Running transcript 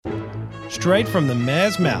straight from the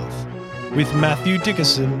mayor's mouth, with Matthew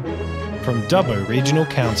Dickerson from Dubbo Regional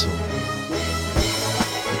Council.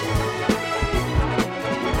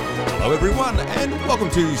 Hello everyone, and welcome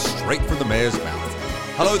to Straight from the Mayor's Mouth.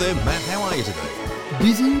 Hello there, Matt. How are you today?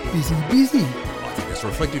 Busy. I think that's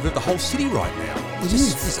reflective of the whole city right now. It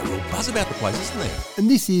is. There's a real buzz about the place, isn't there? And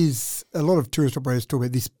this is, a lot of tourist operators talk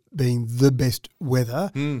about this being the best weather,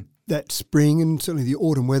 that spring and certainly the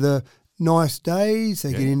autumn weather. Nice days,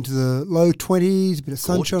 they get into the low 20s, a bit of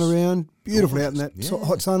sunshine around, beautiful out in that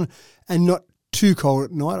hot sun, and not too cold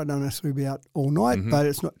at night. I don't necessarily be out all night, but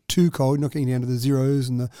it's not too cold, not getting down to the zeros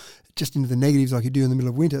and just into the negatives like you do in the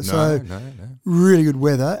middle of winter. No. Really good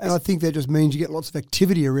weather, and I think that just means you get lots of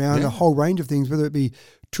activity around a whole range of things, whether it be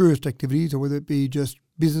tourist activities or whether it be just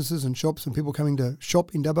businesses and shops and people coming to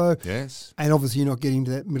shop in Dubbo. Yes. And obviously you're not getting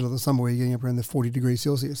to that middle of the summer where you're getting up around the 40 degrees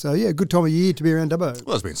Celsius. So, good time of year to be around Dubbo. Well,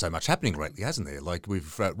 there's been so much happening lately, hasn't there? Like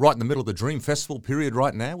we've right in the middle of the Dream Festival period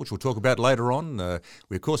right now, which we'll talk about later on.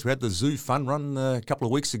 We had the Zoo Fun Run a couple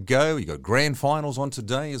of weeks ago. You got grand finals on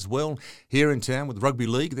today as well here in town with the Rugby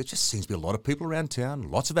League. There just seems to be a lot of people around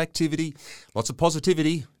town, lots of activity, lots of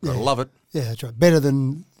positivity. Gotta love it. Yeah, that's right. Better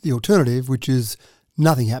than the alternative, which is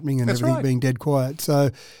nothing happening and everything being dead quiet. So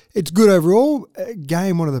it's good overall.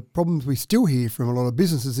 Again, one of the problems we still hear from a lot of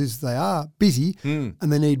businesses is they are busy and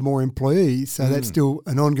they need more employees. So that's still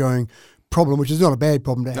an ongoing problem, which is not a bad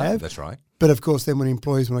problem to have. That's right. But of course, then when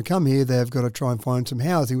employees want to come here, they've got to try and find some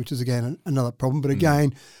housing, which is again another problem. But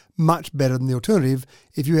again, much better than the alternative.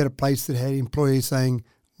 If you had a place that had employees saying,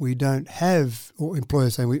 we don't have, or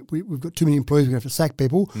employers saying we've got too many employees, we're going to have to sack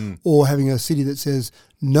people, or having a city that says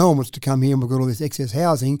no one wants to come here and we've got all this excess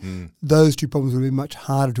housing, those two problems would be much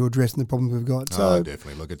harder to address than the problems we've got. So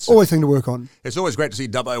definitely. Look, it's always something to work on. It's always great to see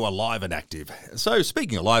Dubbo alive and active. So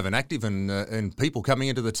speaking of alive and active and people coming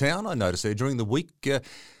into the town, I noticed there during the week,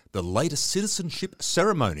 the latest citizenship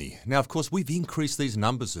ceremony. Now, of course, we've increased these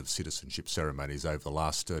numbers of citizenship ceremonies over the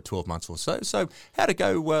last 12 months or so. So how'd it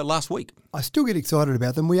go last week? I still get excited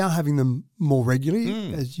about them. We are having them more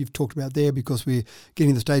regularly, as you've talked about there, because we're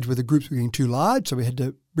getting to the stage where the groups were getting too large, so we had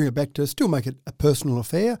to bring it back to still make it a personal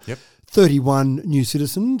affair. 31 new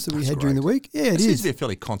citizens that we had during the week. Yeah, it seems is. to be a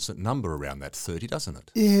fairly constant number around that 30, doesn't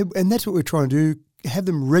it? Yeah, and that's what we're trying to do, have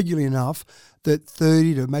them regularly enough that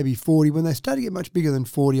 30 to maybe 40, when they start to get much bigger than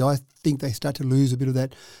 40, I think they start to lose a bit of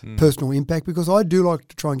that personal impact, because I do like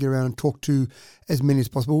to try and get around and talk to as many as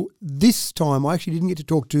possible. This time I actually didn't get to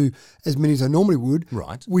talk to as many as I normally would.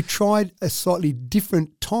 Right. We tried a slightly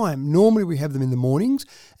different time. Normally we have them in the mornings,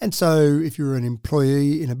 and so if you're an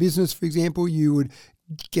employee in a business, for example, you would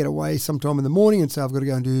get away sometime in the morning and say, I've got to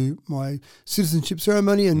go and do my citizenship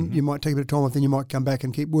ceremony, and you might take a bit of time off, then you might come back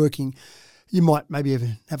and keep working. You might maybe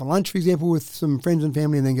even have a lunch, for example, with some friends and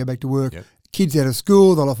family and then go back to work. Kids out of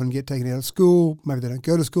school, they'll often get taken out of school. Maybe they don't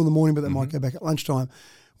go to school in the morning, but they might go back at lunchtime.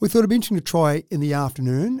 We thought it'd be interesting to try in the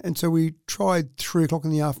afternoon, and so we tried 3 o'clock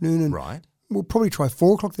in the afternoon, and we'll probably try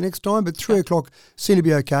 4 o'clock the next time, but 3 o'clock seemed to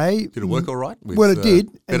be okay. Did it work all right? With, well, it did.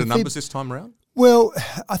 Better numbers this time around? Well,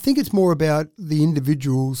 I think it's more about the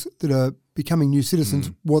individuals that are becoming new citizens,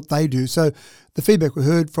 what they do. So the feedback we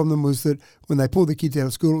heard from them was that when they pulled the kids out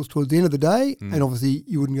of school, it was towards the end of the day, and obviously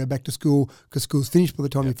you wouldn't go back to school because school's finished by the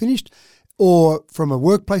time you finished. Or from a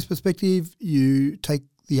workplace perspective, you take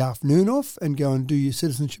the afternoon off and go and do your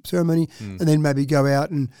citizenship ceremony and then maybe go out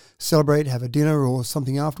and celebrate, have a dinner or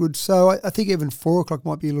something afterwards. So I think even 4 o'clock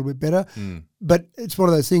might be a little bit better. But it's one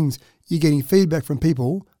of those things, you're getting feedback from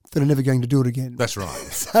people that are never going to do it again. That's right.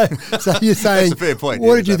 So you're saying, that's a fair point.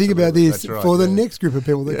 What did you think about this for the next next group of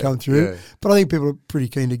people that come through? But I think people are pretty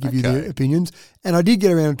keen to give you their opinions. And I did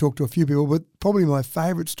get around and talk to a few people, but probably my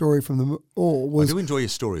favourite story from them all was... I do enjoy your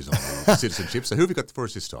stories on citizenship. So who have you got for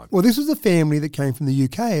us this time? Well, this was a family that came from the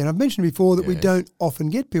UK. And I've mentioned before that we don't often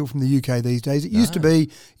get people from the UK these days. It used to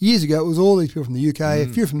be, years ago, it was all these people from the UK, a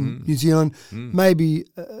few from New Zealand, maybe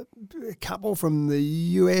a couple from the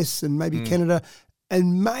US and maybe Canada,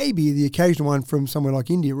 and maybe the occasional one from somewhere like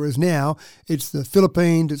India, whereas now it's the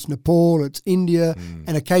Philippines, it's Nepal, it's India,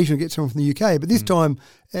 and occasionally get someone from the UK. But this time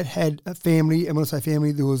it had a family, and when I say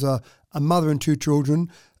family, there was a mother and 2 children.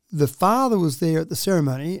 The father was there at the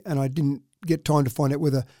ceremony, and I didn't get time to find out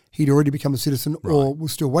whether he'd already become a citizen or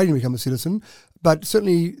was still waiting to become a citizen. But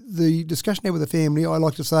certainly the discussion there with the family, I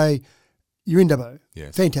like to say, you're in Dubbo.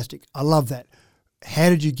 Yes. Fantastic. I love that. How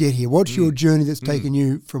did you get here? What's your journey that's taken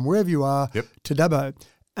you from wherever you are to Dubbo?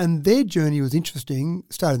 And their journey was interesting.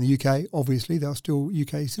 Started in the UK, obviously. They were still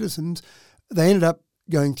UK citizens. They ended up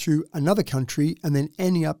going through another country and then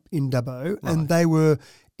ending up in Dubbo. And they were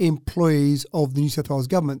employees of the New South Wales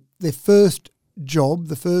government. Their first job,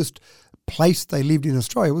 the first place they lived in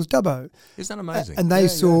Australia was Dubbo. Isn't that amazing? And they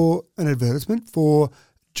saw an advertisement for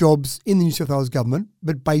jobs in the New South Wales government,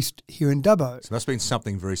 but based here in Dubbo. So there must have been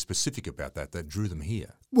something very specific about that drew them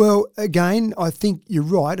here. Well, again, I think you're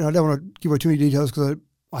right, and I don't want to give away too many details because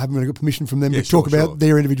I haven't really got permission from them to talk about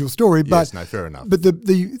their individual story. Yes, no, fair enough. But the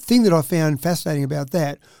thing that I found fascinating about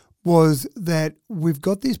that was that we've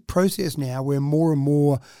got this process now where more and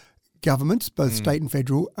more governments, both state and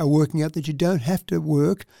federal, are working out that you don't have to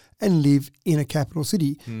work and live in a capital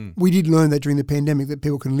city. We did learn that during the pandemic that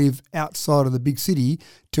people can live outside of the big city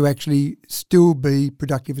to actually still be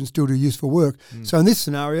productive and still do useful work. So in this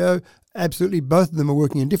scenario, absolutely both of them are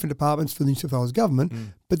working in different departments for the New South Wales government,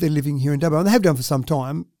 but they're living here in Dubbo. And they have done for some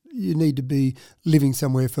time. You need to be living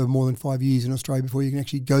somewhere for more than 5 years in Australia before you can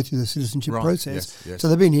actually go through the citizenship process. Yes. So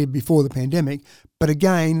they've been here before the pandemic. But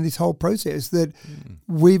again, this whole process that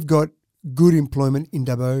we've got good employment in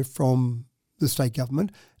Dubbo from the state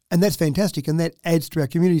government, and that's fantastic, and that adds to our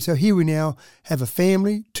community. So here we now have a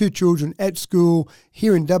family, 2 children at school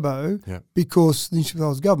here in Dubbo because the New South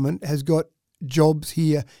Wales government has got jobs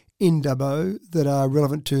here in Dubbo that are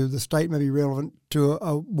relevant to the state, maybe relevant to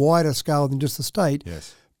a wider scale than just the state.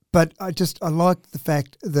 Yes. But I liked the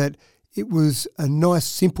fact that it was a nice,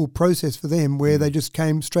 simple process for them where they just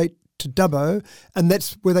came straight to Dubbo, and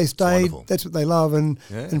that's where they stayed. That's what they love, and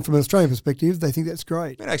from an Australian perspective, they think that's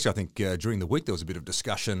great. And actually, I think during the week there was a bit of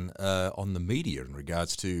discussion on the media in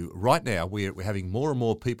regards to right now we're having more and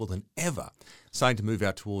more people than ever saying to move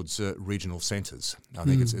out towards regional centres. I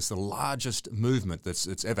think it's the largest movement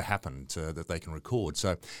that's ever happened that they can record.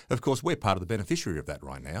 So, of course, we're part of the beneficiary of that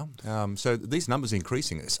right now. So these numbers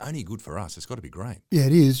increasing, it's only good for us. It's got to be great. Yeah,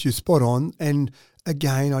 it is. You're spot on. And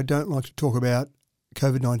again, I don't like to talk about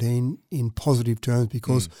COVID-19 in positive terms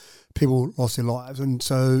because people lost their lives. And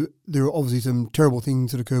so there are obviously some terrible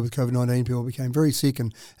things that occurred with COVID-19. People became very sick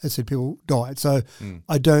and, as I said, people died. So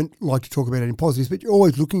I don't like to talk about it in positives, but you're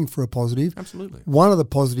always looking for a positive. Absolutely. One of the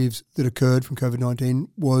positives that occurred from COVID-19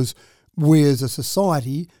 was we as a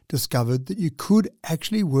society discovered that you could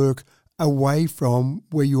actually work away from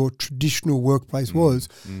where your traditional workplace was.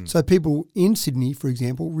 So people in Sydney, for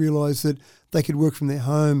example, realised that they could work from their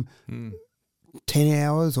home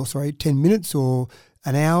 10 minutes or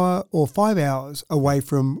an hour or 5 hours away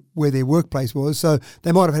from where their workplace was. So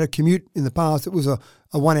they might have had a commute in the past that was a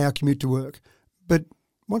 1 hour commute to work. But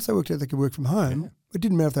once they worked out they could work from home, it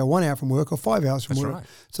didn't matter if they were 1 hour from work or 5 hours from work. Right.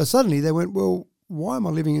 So suddenly they went, well, why am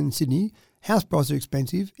I living in Sydney? House prices are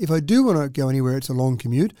expensive. If I do want to go anywhere, it's a long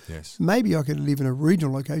commute. Yes. Maybe I could live in a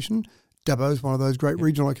regional location. Dubbo is one of those great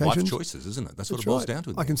regional locations. Life choices, isn't it? That's what it boils down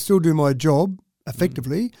to. I can still do my job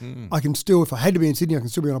effectively. I can still, if I had to be in Sydney, I can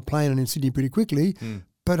still be on a plane and in Sydney pretty quickly,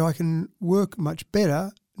 but I can work much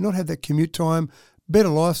better, not have that commute time, better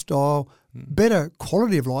lifestyle, better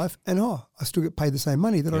quality of life, and I still get paid the same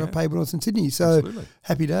money that I got paid when I was in Sydney. So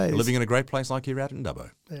happy days. You're living in a great place like you're out in Dubbo.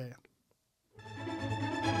 Yeah.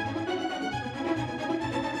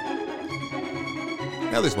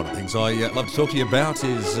 Now, there's one of the things I love to talk to you about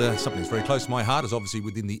is something that's very close to my heart, is obviously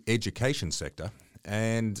within the education sector.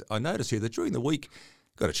 And I noticed here that during the week,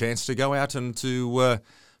 got a chance to go out and to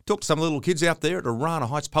talk to some of the little kids out there at Orana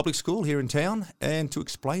Heights Public School here in town and to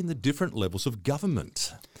explain the different levels of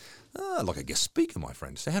government. Like a guest speaker, my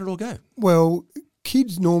friend. So how did it all go? Well,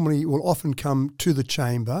 kids normally will often come to the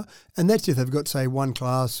chamber, and that's if they've got, say, one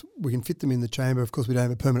class. We can fit them in the chamber. Of course, we don't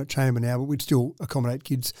have a permanent chamber now, but we'd still accommodate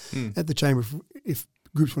kids at the chamber if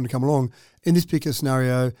groups want to come along. In this particular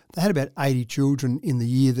scenario, they had about 80 children in the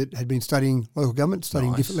year that had been studying local government,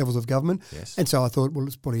 studying different levels of government. Yes. And so I thought, well,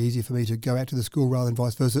 it's probably easier for me to go out to the school rather than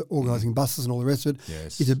vice versa. Organising buses and all the rest of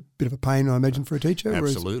it is a bit of a pain, I imagine, for a teacher.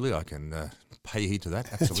 Absolutely. I can pay heed to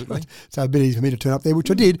that. Absolutely. Right. So a bit easy for me to turn up there,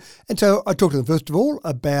 which I did. And so I talked to them, first of all,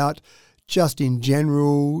 about just in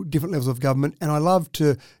general, different levels of government. And I love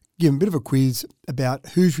to give them a bit of a quiz about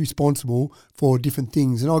who's responsible for different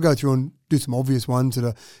things. And I'll go through and do some obvious ones that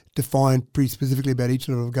are defined pretty specifically about each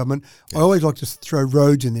level of government. Yes. I always like to throw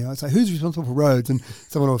roads in there. I say, who's responsible for roads? And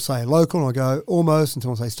someone will say local, and I go almost, and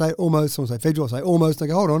someone will say state, almost, someone will say federal, I say almost, and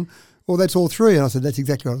they go, hold on. Well, that's all three. And I said, that's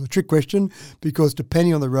exactly right. It was a trick question because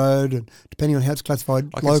depending on the road and depending on how it's classified,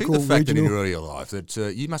 I can local, see the fact regional. that in your earlier life that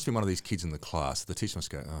you must be one of these kids in the class. The teacher must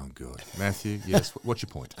go, oh, good. Matthew, yes, what's your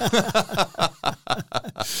point?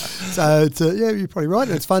 So, it's, you're probably right.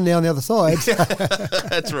 And it's fun now on the other side.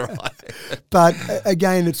 That's right. But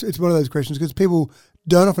again, it's one of those questions because people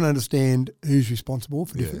don't often understand who's responsible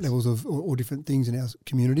for different levels of or different things in our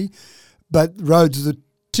community. But roads is a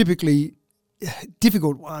typically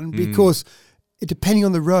difficult one because depending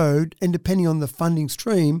on the road and depending on the funding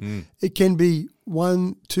stream, it can be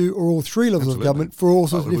 1, 2 or all 3 levels of government for all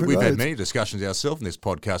sorts of different roads. We've had many discussions ourselves in this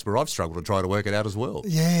podcast where I've struggled to try to work it out as well.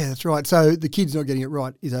 Yeah, that's right. So the kids not getting it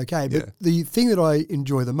right is okay. But the thing that I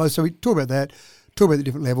enjoy the most, so we talk about that, talk about the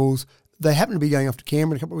different levels. They happen to be going off to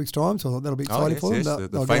Canberra in a couple of weeks' time, so I thought that'll be exciting for them. Yes,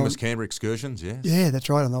 the famous Canberra excursions, yes. Yeah, that's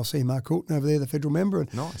right. And they'll see Mark Coulton over there, the federal member.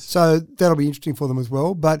 Nice. So that'll be interesting for them as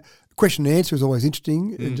well. But question and answer is always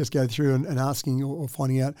interesting, and just go through and asking or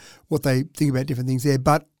finding out what they think about different things there.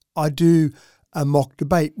 But I do a mock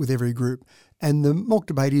debate with every group. And the mock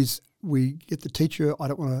debate is we get the teacher, I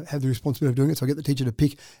don't want to have the responsibility of doing it, so I get the teacher to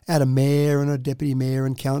pick out a mayor and a deputy mayor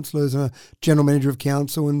and councillors and a general manager of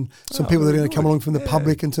council and some people that are going to come along from the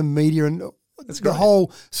public and some media and the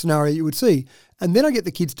whole scenario you would see. And then I get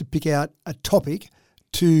the kids to pick out a topic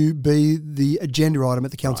to be the agenda item at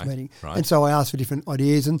the council meeting. Right. And so I ask for different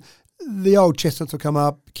ideas, and the old chestnuts will come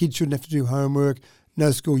up. Kids shouldn't have to do homework.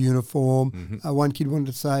 No school uniform. One kid wanted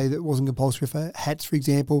to say that it wasn't compulsory for hats, for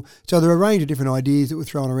example. So there are a range of different ideas that were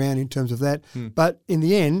thrown around in terms of that. But in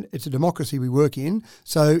the end, it's a democracy we work in.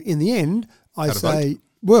 So in the end, I say,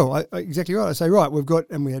 exactly right. I say, right,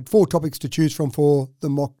 we had 4 topics to choose from for the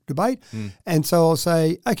mock debate. And so I'll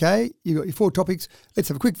say, okay, you've got your 4 topics. Let's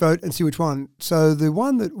have a quick vote and see which one. So the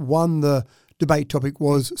one that won the debate topic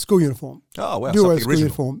was school uniform. Oh, wow. Duo Something school original.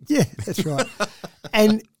 uniform. Yeah, that's right.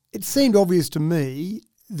 And it seemed obvious to me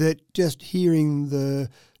that just hearing the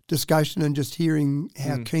discussion and just hearing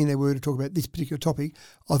how keen they were to talk about this particular topic,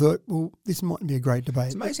 I thought, well, this might be a great debate.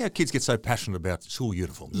 It's amazing how kids get so passionate about school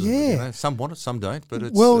uniforms. Yeah. It? You know, some want it, some don't, but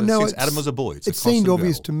it's since Adam was a boy. It's it seemed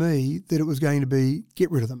obvious to me that it was going to be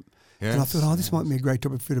get rid of them. Yes, and I thought, this might be a great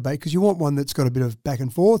topic for debate because you want one that's got a bit of back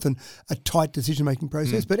and forth and a tight decision-making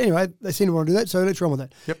process. But anyway, they seem to want to do that, so let's run with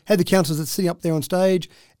that. Yep. Had the councillors that's sitting up there on stage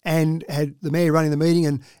and had the mayor running the meeting,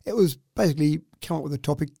 and it was basically come up with a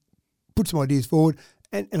topic, put some ideas forward,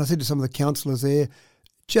 and I said to some of the councillors there,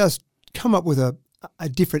 just come up with a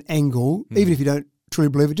different angle, even if you don't truly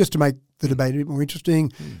believe it, just to make the debate a bit more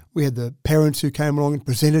interesting. We had the parents who came along and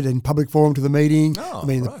presented in public forum to the meeting.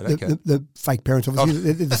 The fake parents,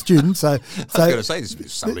 obviously, the students. So, I was going to say,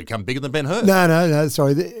 this suddenly become bigger than Ben Hur. No,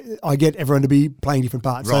 sorry. I get everyone to be playing different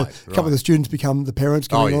parts. Right, so a couple of the students become the parents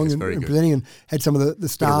coming along and presenting, and had some of the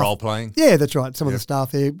staff. Bit of role playing. Yeah, that's right. Some of the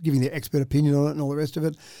staff there giving their expert opinion on it and all the rest of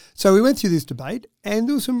it. So we went through this debate, and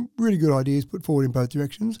there were some really good ideas put forward in both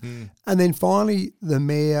directions. And then finally, the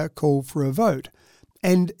mayor called for a vote.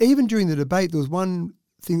 And even during the debate, there was one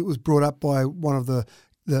thing that was brought up by one of the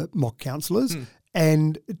mock councillors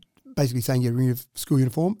and basically saying get rid of school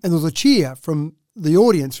uniform. And there was a cheer from the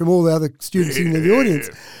audience, from all the other students in the audience.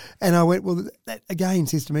 And I went, well, that again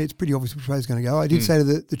says to me it's pretty obvious which way it's going to go. I did say to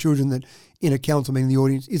the children that in a council meeting the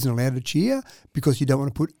audience isn't allowed to cheer because you don't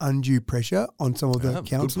want to put undue pressure on some of the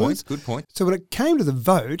councillors. Good point. So when it came to the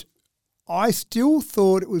vote, I still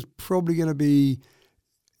thought it was probably going to be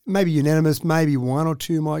maybe unanimous, maybe 1 or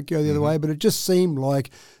 2 might go the other way, but it just seemed like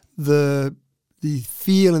the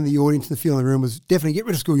feel in the audience, the feel in the room was definitely get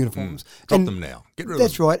rid of school uniforms. Drop them now. Get rid of them.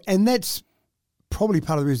 That's right. And that's probably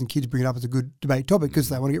part of the reason kids bring it up as a good debate topic because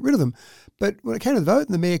they want to get rid of them. But when it came to the vote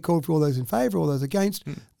and the mayor called for all those in favour, all those against,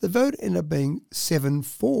 the vote ended up being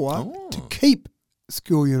 7-4 to keep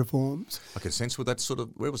school uniforms. I could sense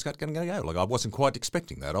where was that going to go? Like I wasn't quite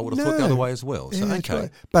expecting that. I would have thought the other way as well. So Right.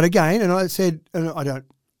 But again, and I said, and I don't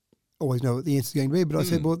always know what the answer is going to be, but I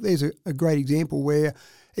said, well, there's a great example where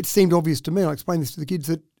it seemed obvious to me, and I explained this to the kids,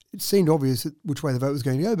 that it seemed obvious which way the vote was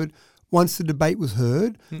going to go, but once the debate was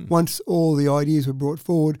heard, once all the ideas were brought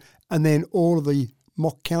forward, and then all of the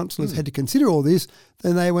mock councillors had to consider all this,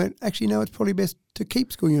 then they went, actually, no, it's probably best to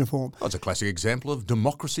keep school uniform. Oh, it's a classic example of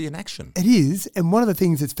democracy in action. It is, and one of the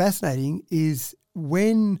things that's fascinating is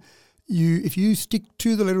if you stick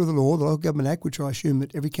to the letter of the law, the Local Government Act, which I assume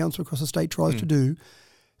that every council across the state tries to do,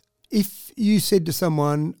 if you said to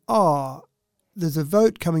someone, there's a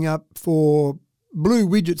vote coming up for blue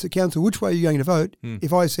widgets at council, which way are you going to vote?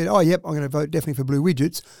 If I said, I'm going to vote definitely for blue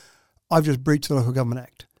widgets, I've just breached the Local Government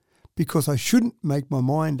Act because I shouldn't make my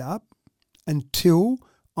mind up until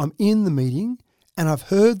I'm in the meeting and I've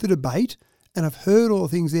heard the debate and I've heard all the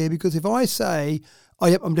things there, because if I say,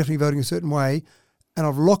 I'm definitely voting a certain way, and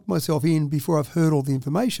I've locked myself in before I've heard all the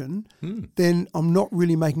information, then I'm not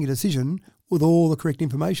really making a decision with all the correct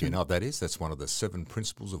information. You know what that is? That's one of the 7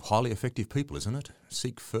 principles of highly effective people, isn't it?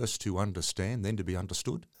 Seek first to understand, then to be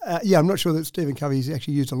understood. I'm not sure that Stephen Covey's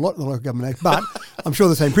actually used a lot in the Local Government Act, but I'm sure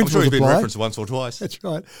the same principles apply. I'm sure he's apply. been referenced once or twice. That's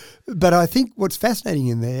right. But I think what's fascinating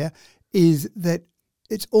in there is that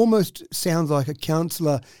it almost sounds like a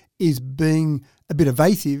councillor is being a bit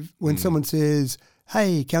evasive when someone says,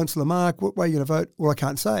 hey, Councillor Mark, what way are you going to vote? Well, I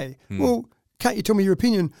can't say. Well, can't you tell me your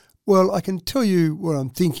opinion? Well, I can tell you what I'm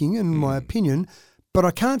thinking and my opinion, but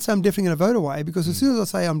I can't say I'm definitely going to vote away, because as soon as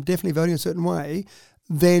I say I'm definitely voting a certain way,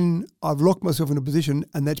 then I've locked myself in a position,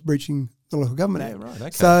 and that's breaching the Local Government Act. Right,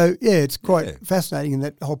 okay. So, it's quite fascinating in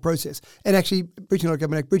that whole process. And actually, breaching the Local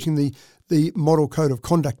Government Act, breaching the model code of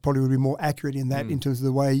conduct probably would be more accurate in that, in terms of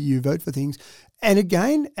the way you vote for things. And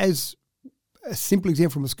again, as a simple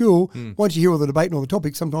example from a school, once you hear all the debate and all the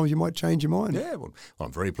topics, sometimes you might change your mind. Yeah, well,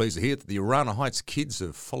 I'm very pleased to hear that the Orana Heights kids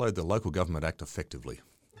have followed the Local Government Act effectively.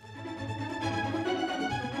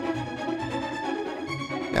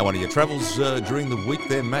 Now, one of your travels during the week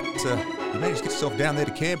there, Matt, you managed to get yourself down there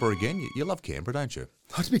to Canberra again. You love Canberra, don't you?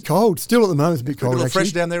 Oh, it's a bit cold. Still at the moment, it's a bit cold, A little actually.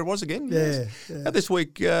 fresh down there it was again. Yeah. Now, this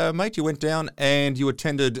week, mate, you went down and you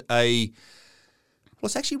attended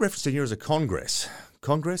it's actually referenced in here as a congress.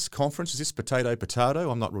 Conference, is this potato?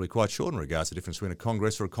 I'm not really quite sure in regards to the difference between a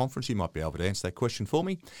congress or a conference. You might be able to answer that question for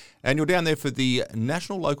me. And you're down there for the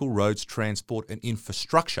National Local Roads Transport and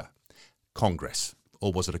Infrastructure Congress.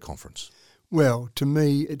 Or was it a conference? Well, to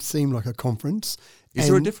me, it seemed like a conference. Is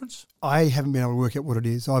there a difference? I haven't been able to work out what it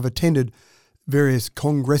is. I've attended various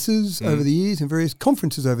congresses over the years and various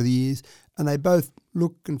conferences over the years, and they both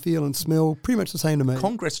look and feel and smell pretty much the same to me.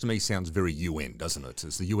 Congress to me sounds very UN, doesn't it?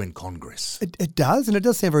 It's the UN Congress. It does, and it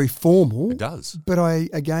does sound very formal. It does. But I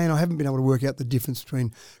haven't been able to work out the difference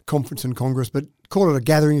between conference and congress, but call it a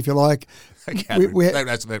gathering if you like.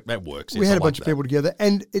 That works. We had a bunch of people together,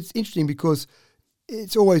 and it's interesting because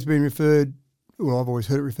it's always been referred, well, I've always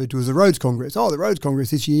heard it referred to as the Roads Congress. Oh, the Roads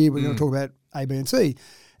Congress this year, we're going to talk about A, B and C.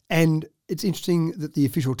 And it's interesting that the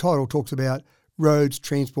official title talks about roads,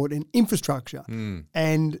 transport and infrastructure.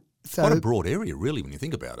 And so quite a broad area, really, when you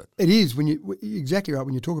think about it. It is, you're exactly right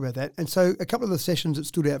when you talk about that. And so a couple of the sessions that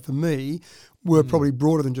stood out for me were probably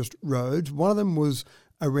broader than just roads. One of them was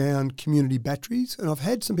around community batteries. And I've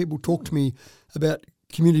had some people talk to me about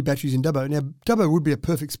community batteries in Dubbo. Now, Dubbo would be a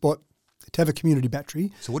perfect spot to have a community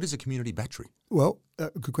battery. So what is a community battery? Well,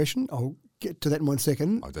 good question. I'll get to that in 1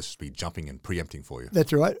 second. I'll just be jumping and preempting for you.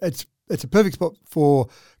 That's right. It's a perfect spot for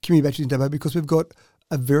community batteries in Dubbo because we've got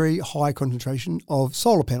a very high concentration of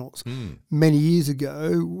solar panels. Many years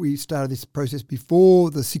ago, we started this process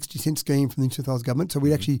before the 60-cent scheme from the New South Wales government. So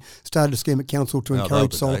we actually started a scheme at council to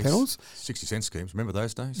encourage solar panels. 60-cent schemes, remember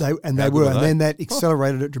those days? They were, and then that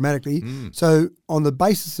accelerated it dramatically. So on the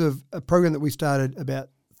basis of a program that we started about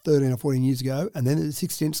 13 or 14 years ago, and then the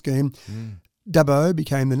 60-cent scheme, Dubbo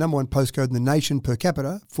became the number one postcode in the nation per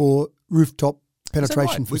capita for rooftop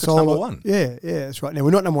penetration for solar. Number one. Yeah, that's right. Now,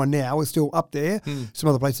 we're not number one now. We're still up there. Some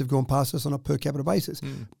other places have gone past us on a per capita basis.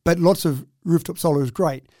 But lots of rooftop solar is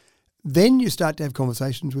great. Then you start to have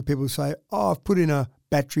conversations with people who say, oh, I've put in a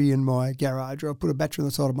battery in my garage, or I've put a battery on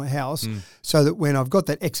the side of my house so that when I've got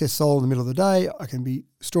that excess solar in the middle of the day, I can be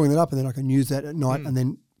storing that up and then I can use that at night and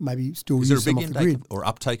then maybe still use some off the grid. Is there a big intake or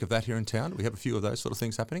uptake of that here in town? Do we have a few of those sort of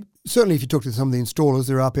things happening? Certainly if you talk to some of the installers,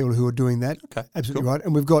 there are people who are doing that. Okay, absolutely right.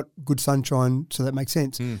 And we've got good sunshine, so that makes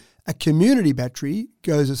sense. A community battery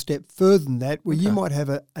goes a step further than that, where you might have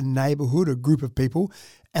a neighbourhood, a group of people,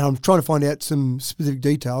 and I'm trying to find out some specific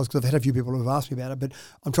details because I've had a few people who have asked me about it, but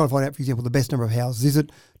I'm trying to find out, for example, the best number of houses. Is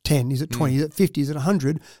it 10? Is it 20? Is it 50? Is it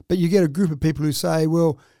 100? But you get a group of people who say,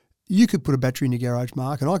 well, you could put a battery in your garage,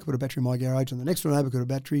 Mark, and I could put a battery in my garage, and the next door neighbour could put a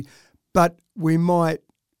battery, but we might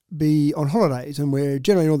be on holidays and we're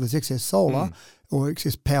generating all this excess solar or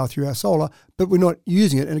excess power through our solar, but we're not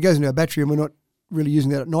using it, and it goes into our battery and we're not really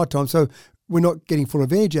using that at night time, so we're not getting full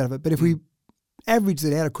advantage out of it. But if we average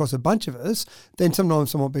it out across a bunch of us, then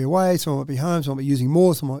sometimes someone might be away, someone might be home, someone might be using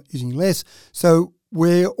more, someone might be using less. So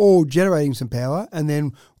we're all generating some power and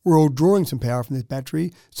then we're all drawing some power from this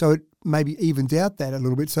battery, so it maybe evens out that a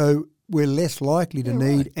little bit. So we're less likely to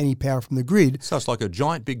need any power from the grid. So it's like a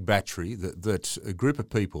giant big battery that a group of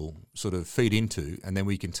people sort of feed into, and then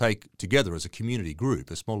we can take together as a community group,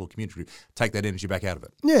 a smaller community group, take that energy back out of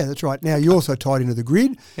it. Yeah, that's right. Now, you're also tied into the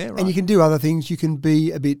grid, and you can do other things. You can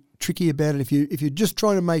be a bit tricky about it. If you're just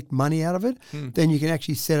trying to make money out of it, then you can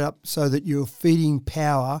actually set up so that you're feeding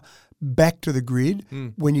power back to the grid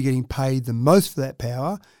when you're getting paid the most for that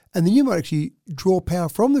power, and then you might actually draw power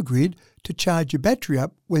from the grid to charge your battery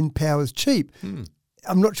up when power's cheap.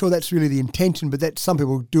 I'm not sure that's really the intention, but some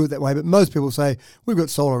people do it that way. But most people say, we've got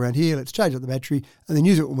solar around here, let's charge up the battery and then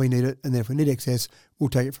use it when we need it. And then if we need excess, we'll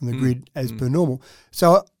take it from the grid as per normal.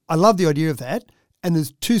 So I love the idea of that. And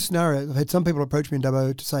there's two scenarios. I've had some people approach me in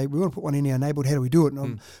Dubbo to say, we want to put one in our neighbourhood, how do we do it? And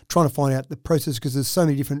I'm trying to find out the process because there's so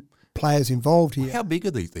many different players involved here. How big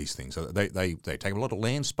are these things? Are they take a lot of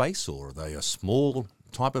land space, or are they a small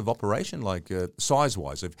type of operation, like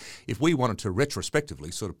size-wise? If we wanted to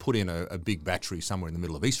retrospectively sort of put in a big battery somewhere in the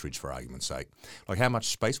middle of Eastridge, for argument's sake, like how much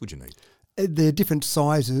space would you need? There are different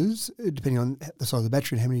sizes depending on the size of the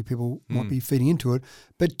battery and how many people might be feeding into it.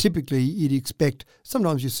 But typically you'd expect,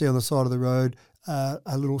 sometimes you see on the side of the road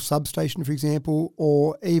a little substation, for example,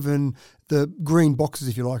 or even the green boxes,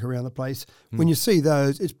 if you like, around the place. When you see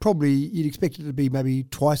those, it's probably, you'd expect it to be maybe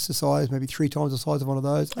twice the size, maybe 3 times the size of one of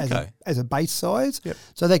those as a base size. Yep.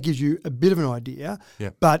 So that gives you a bit of an idea.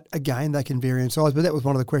 Yep. But again, they can vary in size. But that was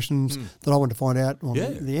one of the questions that I wanted to find out.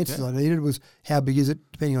 The answers I needed was how big is it,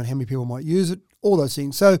 depending on how many people might use it, all those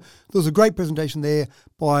things. So there was a great presentation there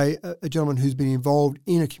by a gentleman who's been involved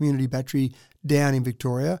in a community battery down in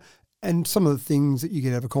Victoria. And some of the things that you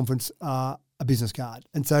get out of a conference are a business card.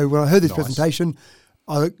 And so when I heard this presentation,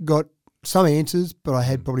 I got some answers, but I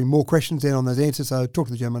had probably more questions then on those answers. So I talked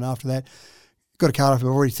to the gentleman after that, got a card off him.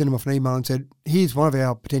 I've already sent him off an email and said, here's one of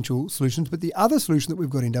our potential solutions. But the other solution that we've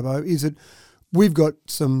got in Dubbo is that we've got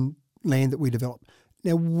some land that we develop.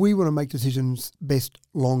 Now, we want to make decisions best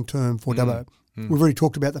long-term for Dubbo. We've already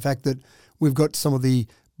talked about the fact that we've got some of the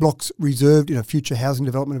blocks reserved in a future housing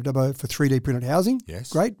development of Dubbo for 3D printed housing.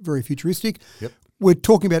 Yes. Great, very futuristic. Yep. We're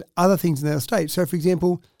talking about other things in our estate. So, for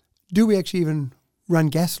example, do we actually even run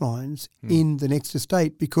gas lines in the next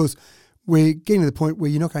estate? Because we're getting to the point where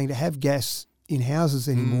you're not going to have gas in houses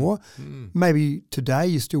anymore. Maybe today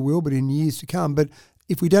you still will, but in years to come. But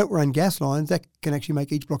if we don't run gas lines, that can actually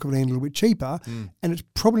make each block of land a little bit cheaper. And it's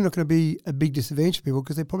probably not going to be a big disadvantage for people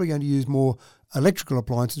because they're probably going to use more electrical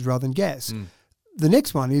appliances rather than gas. The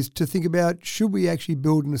next one is to think about, should we actually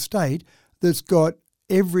build an estate that's got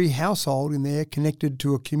every household in there connected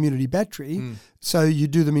to a community battery? So you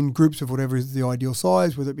do them in groups of whatever is the ideal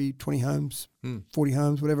size, whether it be 20 homes, 40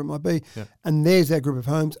 homes, whatever it might be. And there's that group of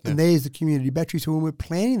homes and there's the community battery. So when we're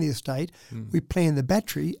planning the estate, we plan the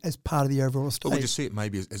battery as part of the overall estate. But would you see it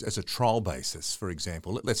maybe as a trial basis, for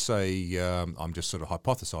example? Let's say, I'm just sort of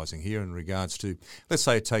hypothesising here in regards to, let's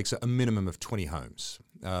say it takes a minimum of 20 homes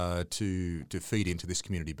to feed into this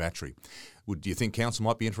community battery. Do you think council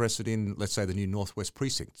might be interested in, let's say, the new Northwest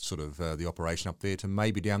Precinct, sort of the operation up there, to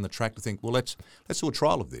maybe down the track to think, well, let's do a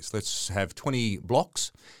trial of this. Let's have 20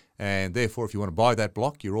 blocks, and therefore, if you want to buy that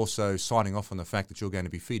block, you're also signing off on the fact that you're going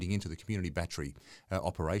to be feeding into the community battery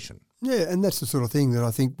operation. Yeah, and that's the sort of thing that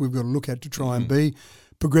I think we've got to look at to try and be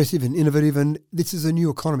progressive and innovative. And this is a new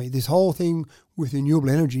economy. This whole thing with renewable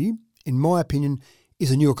energy, in my opinion,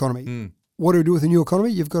 is a new economy. What do we do with a new economy?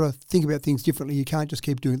 You've got to think about things differently. You can't just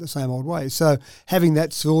keep doing it the same old way. So having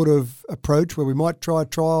that sort of approach where we might try a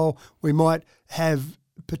trial, we might have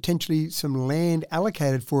potentially some land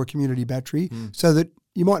allocated for a community battery so that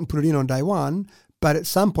you mightn't put it in on day one, but at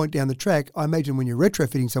some point down the track, I imagine when you're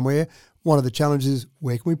retrofitting somewhere, one of the challenges is,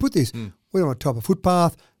 where can we put this? We're on top of a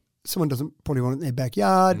footpath. Someone doesn't probably want it in their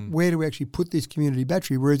backyard. Where do we actually put this community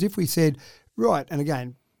battery? Whereas if we said, right, and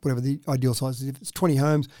again, whatever the ideal size is, if it's 20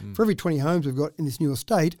 homes, for every 20 homes we've got in this new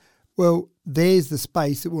estate, well, there's the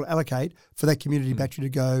space that we'll allocate for that community battery to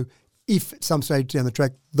go if at some stage down the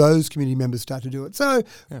track those community members start to do it. So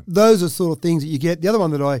those are sort of things that you get. The other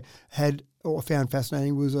one that I had or found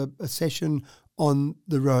fascinating was a session on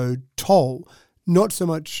the road toll. Not so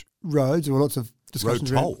much roads, there were lots of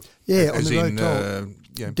discussions road toll? On the road toll.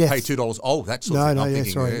 Pay $2. Oh, that's sort of thing. I'm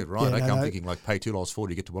thinking, I'm thinking like pay $2.40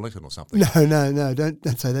 to get to Wellington or something. No,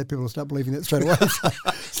 don't say that. People will start believing that straight away.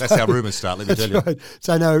 That's how rumours start, let me tell you. Right.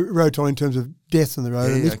 So no, road toll in terms of deaths on the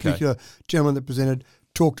road. And this particular gentleman that presented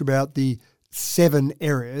talked about the 7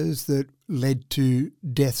 areas that led to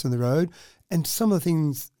deaths on the road. And some of the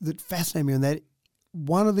things that fascinated me on that,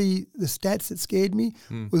 one of the stats that scared me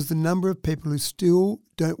was the number of people who still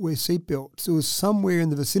don't wear seatbelts. It was somewhere in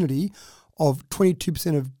the vicinity of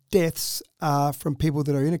 22% of deaths are from people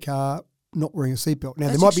that are in a car not wearing a seatbelt. Now,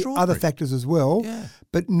 there might be other factors as well,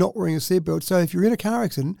 but not wearing a seatbelt. So if you're in a car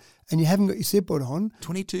accident and you haven't got your seatbelt on...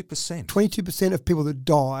 22%? 22% of people that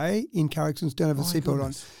die in car accidents don't have a seatbelt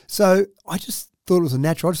on. So I just thought it was a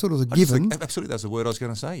natural. I just thought it was a given. Absolutely, that's the word I was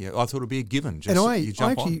going to say. Yeah, I thought it would be a given. Just and I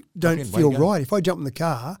actually don't feel right. If I jump in the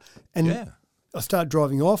car and I start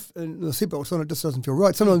driving off and the seatbelt's on, it just doesn't feel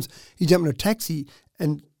right. Sometimes you jump in a taxi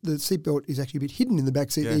and the seatbelt is actually a bit hidden in the back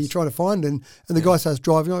seat that you're trying to find, and the guy starts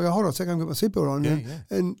driving. I go, hold on a second, I've got my seatbelt on.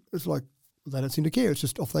 And it's like, they don't seem to care. It's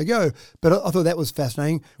just off they go. But I thought that was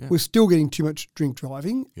fascinating. We're still getting too much drink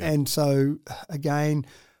driving. And so, again,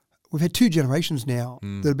 we've had 2 generations now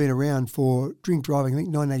that have been around for drink driving. I think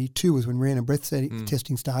 1982 was when random breath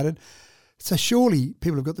testing started. So surely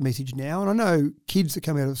people have got the message now. And I know kids that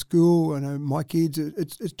come out of school, I know my kids,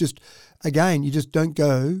 it's just, again, you just don't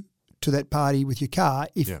go to that party with your car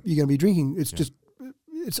if you're going to be drinking. It's just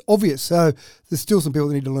it's obvious. So there's still some people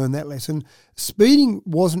that need to learn that lesson. Speeding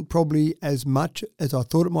wasn't probably as much as I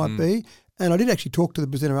thought it might be. And I did actually talk to the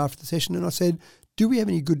presenter after the session and I said, do we have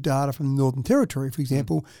any good data from the Northern Territory, for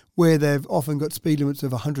example, where they've often got speed limits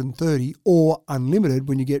of 130 or unlimited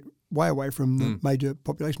when you get way away from the major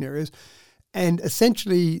population areas? And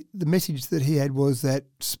essentially the message that he had was that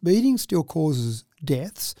speeding still causes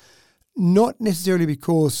deaths, not necessarily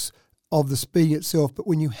because of the speeding itself, but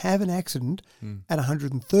when you have an accident at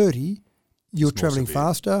 130, you're travelling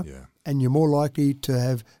faster and you're more likely to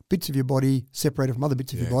have bits of your body separated from other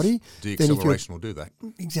bits of your body. Deacceleration will do that.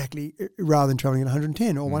 Exactly, rather than travelling at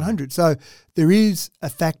 110 or 100. So there is a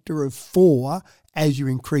factor of 4 as you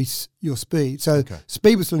increase your speed. So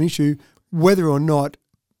speed was still an issue, whether or not,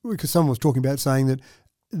 because someone was talking about saying that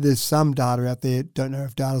there's some data out there, don't know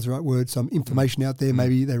if data is the right word, some information out there,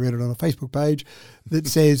 maybe they read it on a Facebook page, that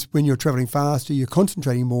says when you're travelling faster, you're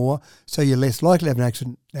concentrating more, so you're less likely to have an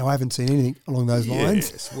accident. Now, I haven't seen anything along those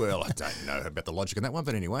lines. Yes, well, I don't know about the logic in that one,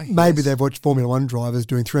 but anyway. Maybe they've watched Formula One drivers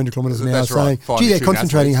doing 300 kilometres an hour saying, gee, they're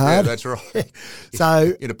concentrating hard. Yeah, that's right.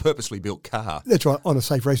 So in a purposely built car. That's right, on a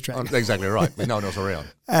safe racetrack. Exactly right, with no one else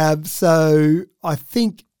around. So I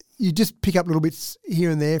think you just pick up little bits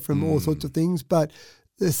here and there from all sorts of things, but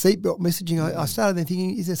the seatbelt messaging, I started then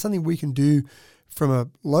thinking, is there something we can do from a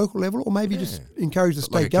local level or maybe just encourage the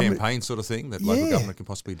state government? Like a campaign sort of thing that local government can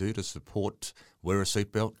possibly do to support wear a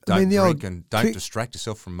seatbelt, don't drink and don't distract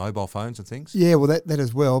yourself from mobile phones and things? Yeah, well, that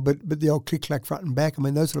as well, but the old click-clack front and back, I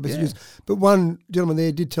mean, those sort of messages. But one gentleman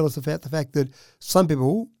there did tell us about the fact that some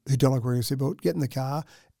people who don't like wearing a seatbelt get in the car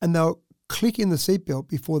and they'll click in the seatbelt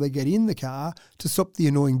before they get in the car to stop the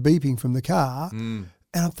annoying beeping from the car. And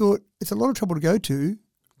I thought, it's a lot of trouble to go to.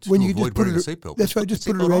 When you just put it, that's right, just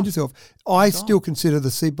put it around yourself. I still consider the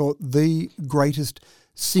seatbelt the greatest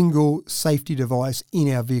single safety device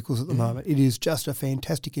in our vehicles at the moment. It is just a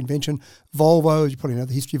fantastic invention. Volvo, as you probably know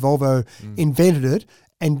the history, Volvo invented it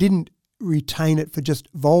and didn't retain it for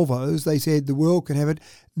just Volvos. They said the world can have it.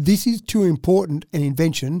 This is too important an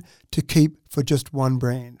invention to keep for just one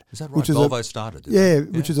brand. Is that right? Volvo started it? Yeah,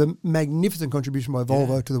 which is a magnificent contribution by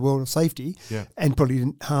Volvo to the world of safety and probably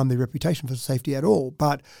didn't harm their reputation for safety at all.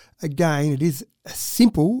 But again, it is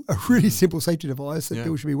a really simple safety device that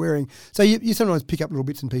people should be wearing. So you sometimes pick up little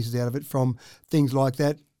bits and pieces out of it from things like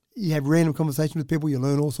that. You have random conversations with people, you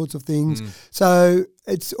learn all sorts of things. So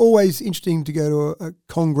it's always interesting to go to a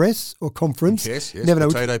congress or conference. Yes, never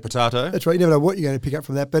potato. That's right, you never know what you're going to pick up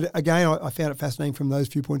from that. But again, I found it fascinating from those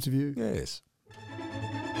few points of view. Yes.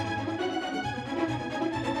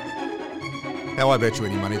 Now, I bet you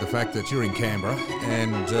any money the fact that you're in Canberra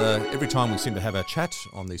and every time we seem to have a chat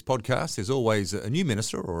on these podcasts, there's always a new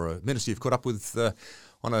minister or a minister you've caught up with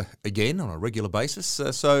on a regular basis.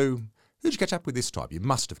 So who'd you catch up with this time? You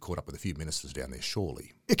must have caught up with a few ministers down there,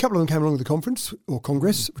 surely. A couple of them came along to the conference or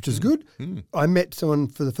congress, which is good. I met someone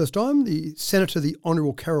for the first time, the Senator, the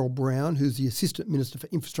Honourable Carol Brown, who's the Assistant Minister for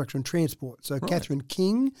Infrastructure and Transport. So Catherine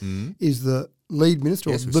King is the lead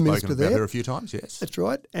minister or the minister there. We've spoken about her a few times, yes. That's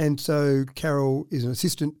right. And so Carol is an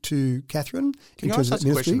assistant to Catherine. Can you ask us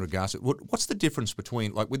a question in regards to what's the difference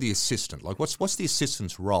between, like with the assistant, like what's the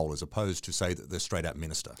assistant's role as opposed to, say, the straight-out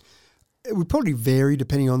minister? It would probably vary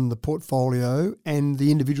depending on the portfolio and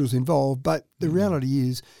the individuals involved, but the reality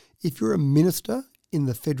is if you're a minister in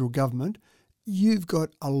the federal government, you've got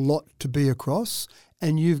a lot to be across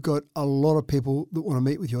and you've got a lot of people that want to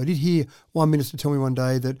meet with you. I did hear one minister tell me one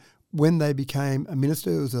day that when they became a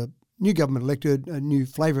minister, it was a new government elected, a new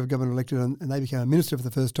flavour of government elected, and they became a minister for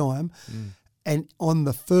the first time. And on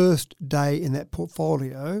the first day in that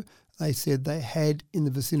portfolio, they said they had in the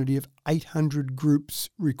vicinity of 800 groups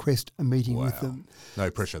request a meeting with them. No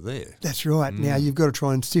pressure there. That's right. Now you've got to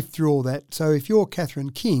try and sift through all that. So if you're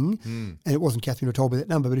Catherine King, and it wasn't Catherine who told me that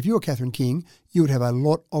number, but if you're Catherine King, you would have a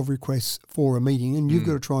lot of requests for a meeting and you've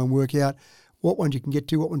got to try and work out what ones you can get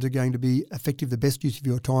to, what ones are going to be effective, the best use of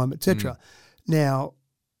your time, etc. Now,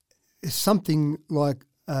 something like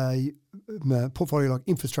a portfolio like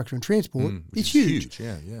infrastructure and transport is huge.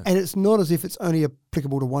 And it's not as if it's only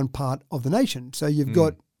applicable to one part of the nation. So you've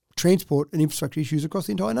got transport and infrastructure issues across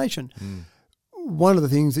the entire nation. One of the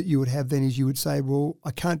things that you would have then is you would say, well,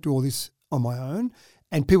 I can't do all this on my own.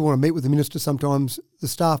 And people want to meet with the minister. Sometimes the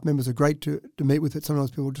staff members are great to meet with it.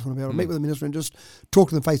 Sometimes people just want to be able to meet with the minister and just talk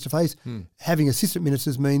to them face to face. Having assistant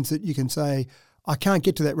ministers means that you can say, I can't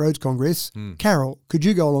get to that roads congress. Carol, could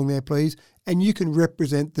you go along there, please? And you can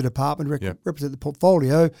represent the department, represent the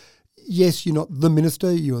portfolio. yes, you're not the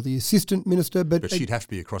minister, you're the assistant minister. But she'd have to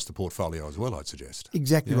be across the portfolio as well, I'd suggest.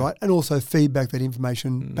 Exactly right. And also feed back that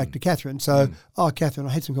information back to Catherine. So, Catherine,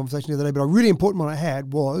 I had some conversation the other day, but a really important one I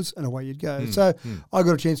had was, and away you'd go. So I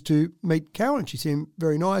got a chance to meet Carol, and she seemed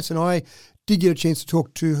very nice, and I did get a chance to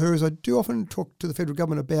talk to her, as I do often talk to the federal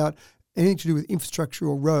government about anything to do with infrastructure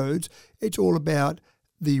or roads. It's all about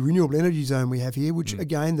the renewable energy zone we have here, which,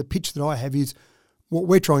 again, the pitch that I have is what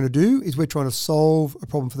we're trying to do is we're trying to solve a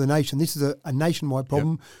problem for the nation. This is a nationwide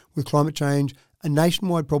problem with climate change, a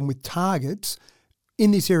nationwide problem with targets.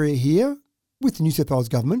 In this area here, with the New South Wales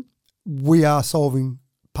government, we are solving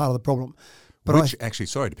part of the problem. But actually,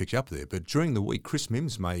 sorry to pick you up there, but during the week, Chris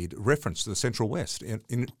Mims made reference to the Central West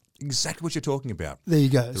in exactly what you're talking about. There you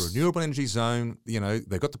go. The renewable energy zone,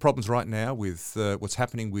 they've got the problems right now with what's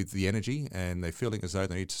happening with the energy, and they're feeling as though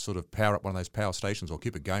they need to sort of power up one of those power stations or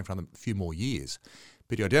keep it going for a few more years.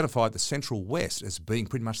 But you identified the Central West as being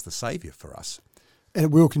pretty much the saviour for us. And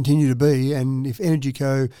it will continue to be, and if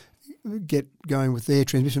EnergyCo get going with their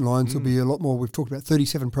transmission lines, there'll be a lot more. We've talked about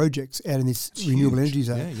 37 projects out in this renewable energy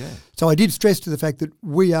zone. Yeah. So I did stress to the fact that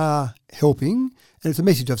we are helping, and it's a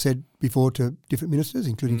message I've said before to different ministers,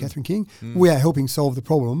 including Catherine King, we are helping solve the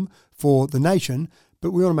problem for the nation,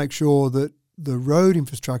 but we want to make sure that the road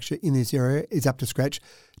infrastructure in this area is up to scratch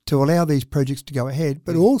to allow these projects to go ahead,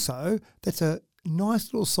 but also that's a nice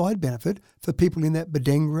little side benefit for people in that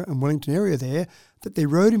Badengra and Wellington area there, that their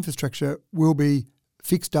road infrastructure will be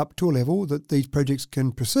fixed up to a level that these projects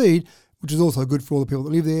can proceed, which is also good for all the people that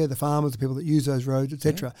live there, the farmers, the people that use those roads,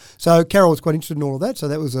 etc. Yeah. So Carol was quite interested in all of that. So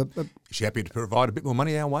that was Is she happy to provide a bit more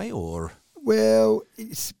money our way, or? Well,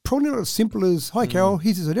 it's probably not as simple as, hi Carol,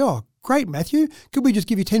 here's this idea. Oh, great, Matthew. Could we just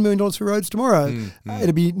give you $10 million for roads tomorrow?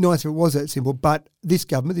 It'd be nice if it was that simple. But this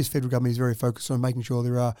federal government is very focused on making sure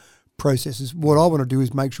there are processes. What I want to do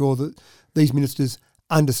is make sure that these ministers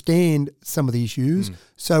understand some of the issues,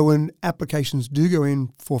 so when applications do go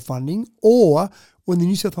in for funding, or when the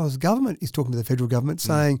New South Wales government is talking to the federal government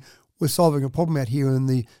saying we're solving a problem out here in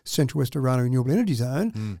the Central West Orana Renewable Energy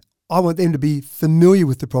Zone, I want them to be familiar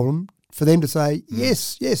with the problem, for them to say,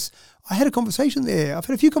 yes, I had a conversation there. I've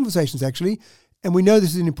had a few conversations actually, and we know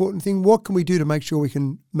this is an important thing. What can we do to make sure we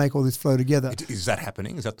can make all this flow together? Is that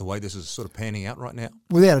happening? Is that the way this is sort of panning out right now?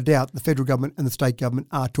 Without a doubt, the federal government and the state government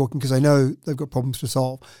are talking because they know they've got problems to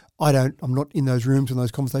solve. I'm not in those rooms when those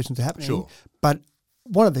conversations are happening. Sure. But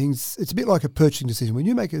one of the things, it's a bit like a purchasing decision. When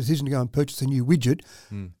you make a decision to go and purchase a new widget,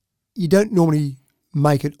 you don't normally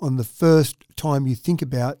make it on the first time you think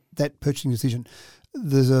about that purchasing decision.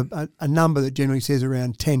 There's a number that generally says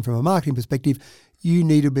around 10 from a marketing perspective. You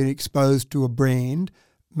need to have been exposed to a brand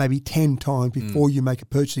maybe 10 times before you make a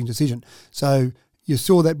purchasing decision. So you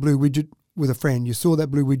saw that blue widget with a friend. You saw that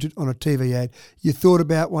blue widget on a TV ad. You thought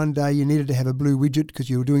about one day you needed to have a blue widget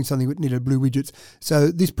because you were doing something that needed blue widgets.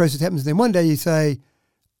 So this process happens. Then one day you say,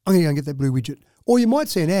 I'm going to go and get that blue widget. Or you might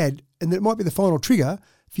see an ad and it might be the final trigger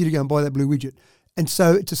for you to go and buy that blue widget. And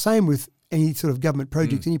so it's the same with any sort of government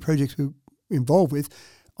projects, any projects we're involved with.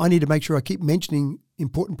 I need to make sure I keep mentioning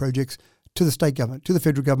important projects to the state government, to the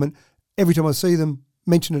federal government. Every time I see them,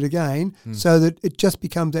 mention it again, so that it just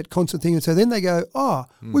becomes that constant thing. And so then they go,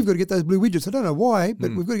 we've got to get those blue widgets. I don't know why, but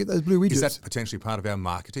we've got to get those blue widgets. Is that potentially part of our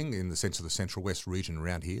marketing in the sense of the Central West region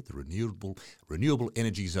around here, the renewable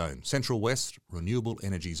energy zone? Central West renewable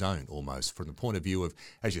energy zone, almost, from the point of view of,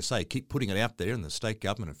 as you say, keep putting it out there in the state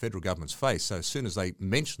government and federal government's face. So as soon as they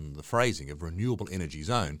mention the phrasing of renewable energy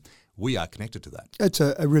zone, we are connected to that. That's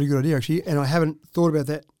a really good idea, actually, and I haven't thought about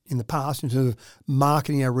that in the past in terms of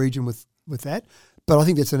marketing our region with that. But I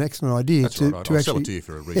think that's an excellent idea. That's right. I'll sell it to you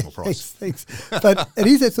for a reasonable price. Thanks. But it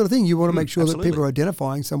is that sort of thing. You want to make sure that people are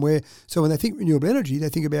identifying somewhere. So when they think renewable energy, they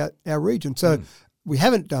think about our region. So we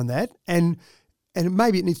haven't done that, and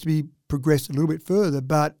maybe it needs to be progressed a little bit further.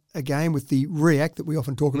 But again, with the REACT that we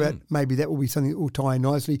often talk about, maybe that will be something that will tie in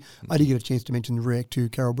nicely. I did get a chance to mention the REACT to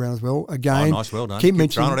Carol Brown as well. Again, nice, well done. Keep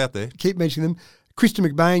throwing it out there. Keep mentioning them. Christy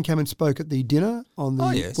McBain came and spoke at the dinner on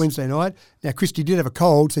the Wednesday night. Now, Christy did have a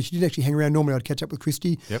cold, so she didn't actually hang around. Normally, I'd catch up with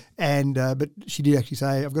Christy. Yep. And but she did actually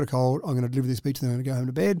say, I've got a cold, I'm going to deliver this speech, and then I'm going to go home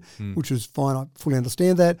to bed, which was fine. I fully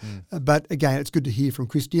understand that. But again, it's good to hear from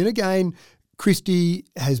Christy. And again, Christy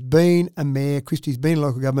has been a mayor. Christy's been in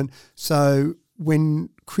local government. So when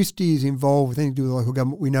Christy is involved with anything to do with local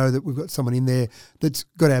government, we know that we've got someone in there that's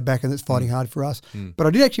got our back and that's fighting hard for us. But I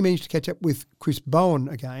did actually manage to catch up with Chris Bowen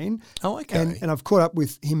again. Oh, okay. And I've caught up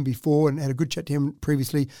with him before and had a good chat to him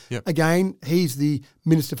previously. Yep. Again, he's the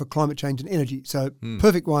Minister for Climate Change and Energy. So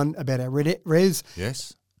perfect one about our RES.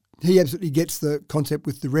 Yes. He absolutely gets the concept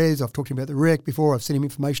with the RES. I've talked to him about the REACT before. I've sent him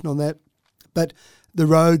information on that. But the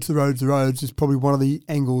roads is probably one of the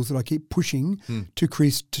angles that I keep pushing to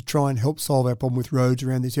Chris to try and help solve our problem with roads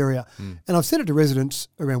around this area. And I've said it to residents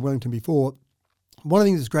around Wellington before. One of the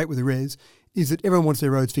things that's great with the res is that everyone wants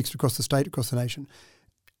their roads fixed across the state, across the nation.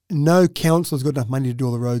 No council's got enough money to do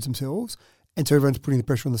all the roads themselves, and so everyone's putting the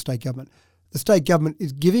pressure on the state government. The state government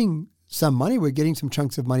is giving some money. We're getting some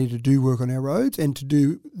chunks of money to do work on our roads and to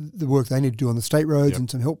do the work they need to do on the state roads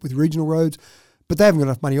and some help with regional roads, but they haven't got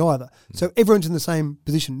enough money either. So everyone's in the same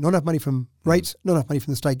position. Not enough money from rates, not enough money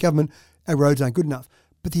from the state government. Our roads aren't good enough.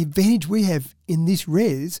 But the advantage we have in this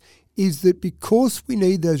res is that because we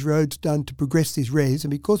need those roads done to progress this res,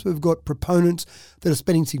 and because we've got proponents that are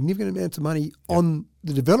spending significant amounts of money on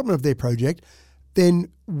the development of their project, then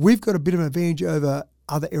we've got a bit of an advantage over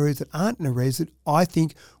other areas that aren't in a res that I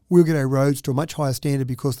think we'll get our roads to a much higher standard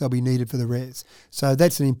because they'll be needed for the res. So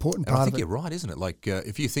that's an important part of it. I think you're right, isn't it? Like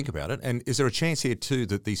if you think about it, and is there a chance here too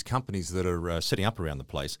that these companies that are setting up around the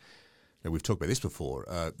place, we've talked about this before,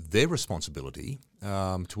 their responsibility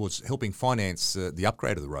towards helping finance the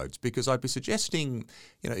upgrade of the roads? Because I'd be suggesting,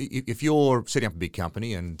 if you're setting up a big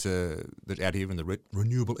company and that out here in the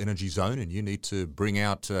renewable energy zone and you need to bring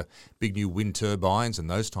out big new wind turbines and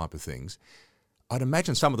those type of things, I'd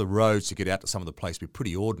imagine some of the roads to get out to some of the place be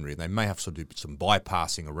pretty ordinary, and they may have to do some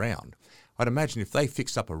bypassing around. I'd imagine if they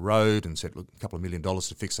fixed up a road and said, look, $2 million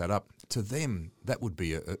to fix that up, to them that would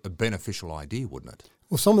be a beneficial idea, wouldn't it?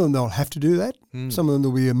 Well, some of them they'll have to do that. Some of them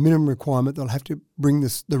there'll be a minimum requirement. They'll have to bring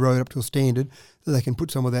the road up to a standard that they can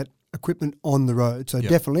put some of that equipment on the road. So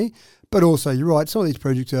definitely. But also, you're right, some of these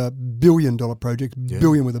projects are billion-dollar projects,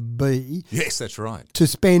 billion with a B. Yes, that's right. To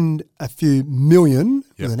spend a few million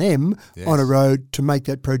with an M on a road to make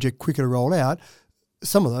that project quicker to roll out,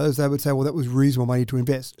 some of those they would say, well, that was reasonable money to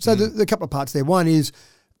invest. So the couple of parts there. One is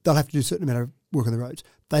they'll have to do a certain amount of work on the roads.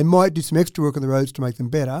 They might do some extra work on the roads to make them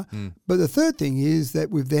better. But the third thing is that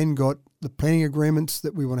we've then got the planning agreements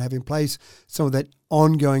that we want to have in place, some of that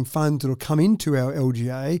ongoing funds that will come into our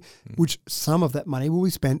LGA, which some of that money will be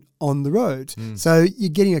spent on the roads. So you're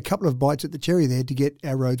getting a couple of bites at the cherry there to get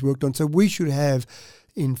our roads worked on. So we should have,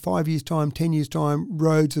 in 5 years' time, 10 years' time,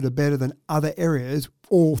 roads that are better than other areas,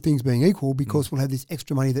 all things being equal, because we'll have this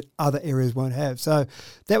extra money that other areas won't have. So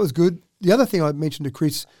that was good. The other thing I mentioned to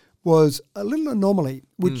Chris was a little anomaly,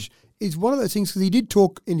 which is one of those things, because he did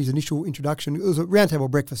talk in his initial introduction. It was a roundtable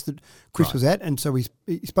breakfast that Chris was at, and so he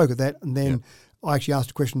spoke at that, and then I actually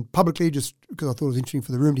asked a question publicly just because I thought it was interesting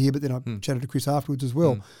for the room to hear, but then I chatted to Chris afterwards as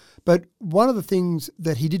well. But one of the things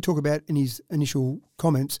that he did talk about in his initial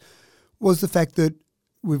comments was the fact that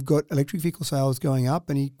we've got electric vehicle sales going up,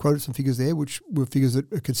 and he quoted some figures there, which were figures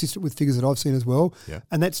that are consistent with figures that I've seen as well,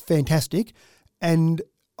 and that's fantastic. And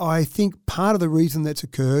I think part of the reason that's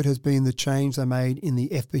occurred has been the change they made in the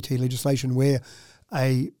FBT legislation, where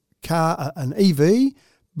an EV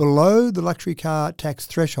below the luxury car tax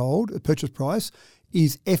threshold, the purchase price,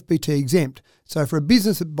 is FBT exempt. So for a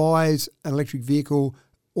business that buys an electric vehicle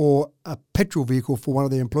or a petrol vehicle for one of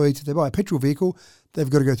their employees, if they buy a petrol vehicle, they've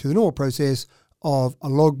got to go through the normal process of a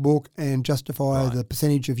logbook and justify the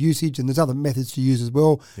percentage of usage, and there's other methods to use as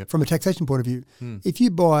well from a taxation point of view. If you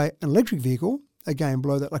buy an electric vehicle, again,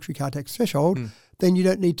 below that luxury car tax threshold, then you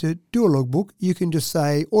don't need to do a logbook. You can just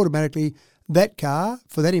say automatically that car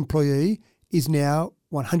for that employee is now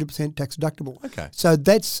 100% tax deductible. Okay. So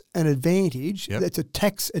that's an advantage. That's a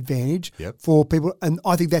tax advantage for people, and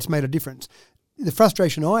I think that's made a difference. The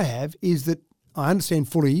frustration I have is that I understand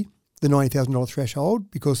fully the $90,000 threshold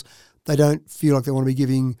because they don't feel like they want to be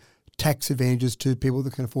giving tax advantages to people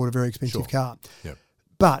that can afford a very expensive car.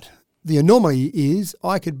 But the anomaly is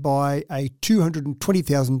I could buy a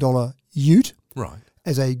 $220,000 ute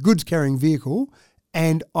as a goods-carrying vehicle,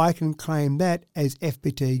 and I can claim that as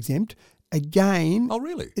FBT exempt. Again,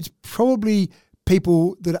 it's probably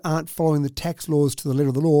people that aren't following the tax laws to the letter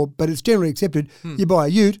of the law, but it's generally accepted. You buy a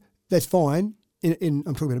ute, that's fine. I'm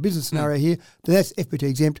talking about a business scenario here, then that's FBT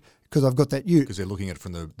exempt because I've got that ute. Because they're looking at it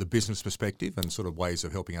from the business perspective and sort of ways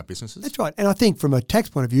of helping out businesses. That's right. And I think from a tax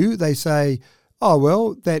point of view, they say, oh,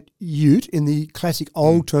 well, that ute in the classic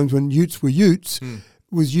old terms when utes were utes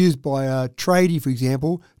was used by a tradie, for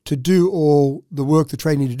example, to do all the work the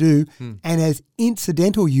tradie needed to do. And as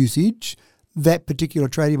incidental usage, that particular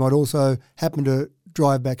tradie might also happen to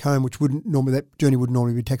drive back home, that journey wouldn't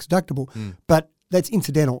normally be tax deductible. But that's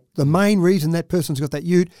incidental. The main reason that person's got that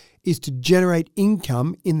ute is to generate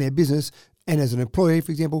income in their business. And as an employee,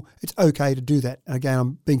 for example, it's okay to do that. And again,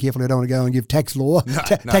 I'm being careful. I don't want to go and give tax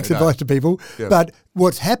advice to people. But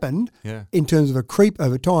what's happened in terms of a creep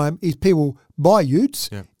over time is people buy utes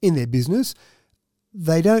in their business.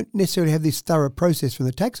 they don't necessarily have this thorough process from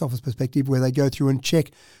the tax office perspective where they go through and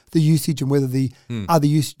check the usage and whether the other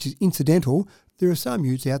usage is incidental. There are some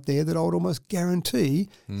utes out there that I would almost guarantee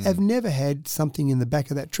have never had something in the back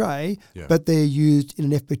of that tray, but they're used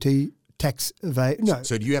in an FBT tax no.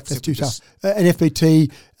 So do you have to too tough. An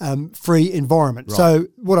FBT free environment. Right. So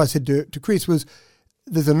what I said to Chris was,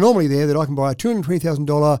 there's an anomaly there that I can buy a $220,000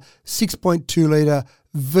 6.2 litre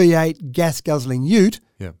V8 gas guzzling ute,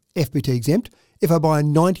 FBT exempt. If I buy a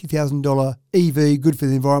 $90,000 EV, good for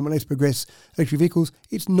the environment, let's progress electric vehicles,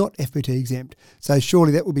 it's not FBT exempt. So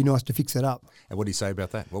surely that would be nice to fix that up. And what did he say about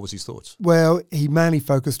that? What was his thoughts? Well, he mainly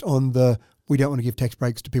focused on we don't want to give tax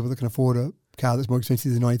breaks to people that can afford a car that's more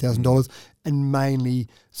expensive than $90,000 and mainly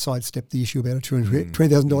sidestepped the issue about a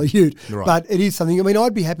 $20,000 ute. Right. But it is something, I mean,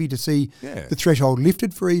 I'd be happy to see the threshold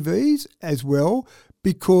lifted for EVs as well,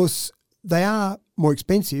 because they are more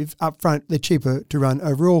expensive up front. They're cheaper to run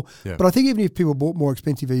overall. Yeah. But I think even if people bought more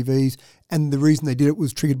expensive EVs and the reason they did it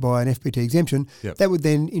was triggered by an FBT exemption, that would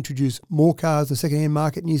then introduce more cars to the second-hand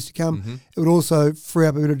market in years to come. It would also free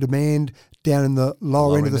up a bit of demand down in the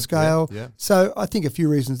lower end of the scale. So I think a few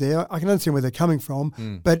reasons there. I can understand where they're coming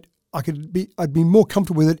from, but I'd be more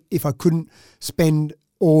comfortable with it if I couldn't spend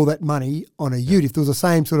all that money on a ute. If there was the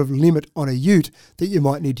same sort of limit on a ute that you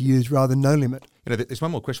might need to use rather than no limit. You know, there's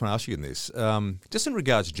one more question I want to ask you in this. Just in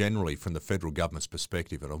regards generally from the federal government's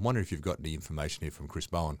perspective, and I wonder if you've got any information here from Chris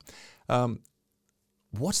Bowen.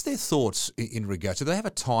 What's their thoughts in regards? Do they have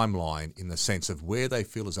a timeline in the sense of where they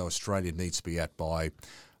feel as though Australia needs to be at by,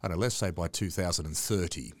 I don't know, let's say by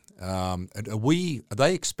 2030? And are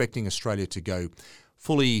they expecting Australia to go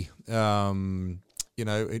fully,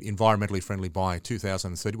 environmentally friendly by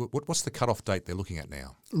 2030? What's the cut-off date they're looking at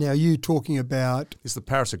now? Now, you talking about... It's the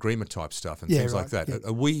Paris Agreement type stuff and things like that. Yeah.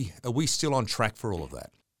 Are we still on track for all of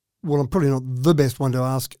that? Well, I'm probably not the best one to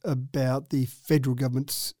ask about the federal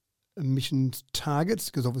government's emissions targets,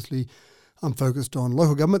 because obviously I'm focused on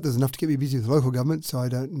local government. There's enough to keep me busy with local government, so I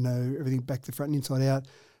don't know everything back to front and inside out.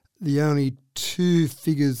 The only two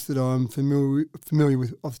figures that I'm familiar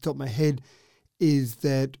with off the top of my head is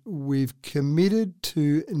that we've committed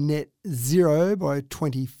to net zero by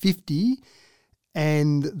 2050,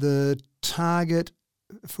 and the target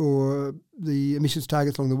for the emissions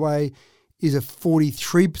targets along the way is a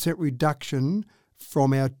 43% reduction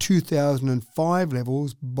from our 2005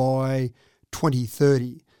 levels by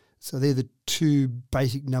 2030. So they're the two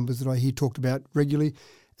basic numbers that I hear talked about regularly.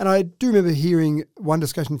 And I do remember hearing one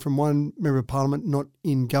discussion from one member of parliament, not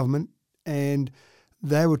in government, and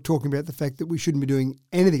they were talking about the fact that we shouldn't be doing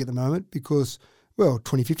anything at the moment because, well,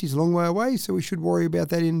 2050 is a long way away, so we should worry about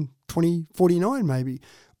that in 2049 maybe.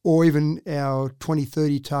 Or even our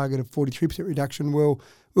 2030 target of 43% reduction, well,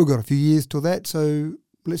 we've got a few years till that, so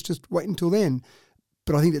let's just wait until then.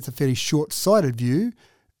 But I think that's a fairly short-sighted view.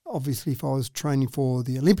 Obviously, if I was training for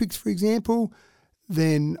the Olympics, for example,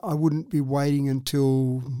 then I wouldn't be waiting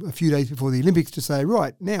until a few days before the Olympics to say,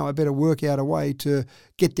 right, now I better work out a way to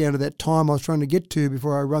get down to that time I was trying to get to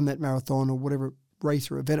before I run that marathon or whatever race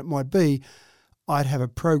or event it might be. I'd have a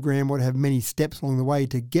program, I'd have many steps along the way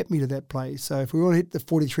to get me to that place. So if we want to hit the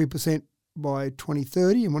 43% by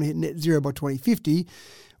 2030 and want to hit net zero by 2050,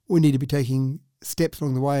 we need to be taking steps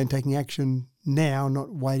along the way and taking action now, not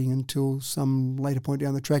waiting until some later point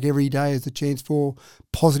down the track. Every day is a chance for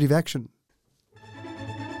positive action.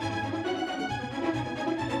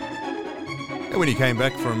 And when you came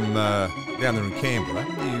back from down there in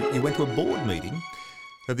Canberra, you went to a board meeting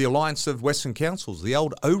of the Alliance of Western Councils, the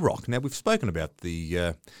old OROC. Now, we've spoken about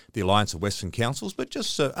the Alliance of Western Councils, but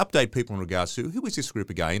just update people in regards to who is this group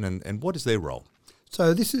again and what is their role?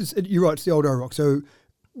 So this is, you're right, it's the old OROC. So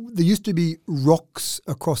there used to be ROCs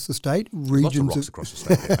across the state. Regions Lots of ROCs across the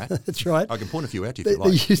state, yeah, Matt. That's right. I can point a few out to you if you There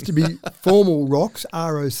like. used to be formal ROCs,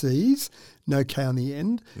 ROCs, no K on the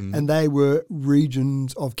end, and they were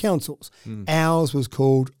regions of councils. Ours was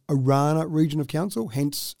called Orana Region of Council,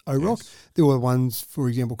 hence OROC. Yes. There were ones, for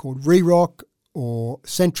example, called REROC or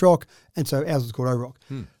CENTROC, and so ours was called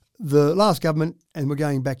OROC. The last government, and we're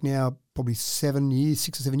going back now probably 6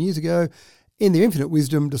 or 7 years ago, in their infinite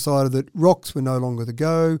wisdom, decided that ROCs were no longer the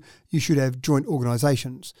go. You should have joint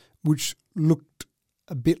organisations, which looked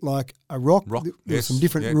a bit like a ROC. There were some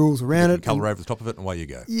different rules around it. Colour over the top of it, and away you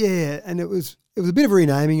go. Yeah, and it was a bit of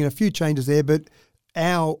renaming and a few changes there, but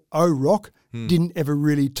our OROC didn't ever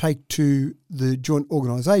really take to the joint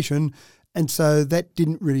organisation, and so that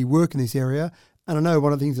didn't really work in this area. And I know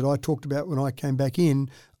one of the things that I talked about when I came back in,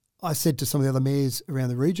 I said to some of the other mayors around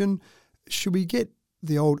the region, should we get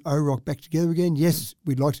the old OROC back together again? Yes,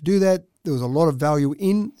 we'd like to do that. There was a lot of value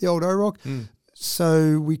in the old OROC.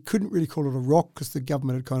 So we couldn't really call it a rock because the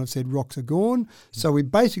government had kind of said rocks are gone. So we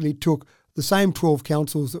basically took the same 12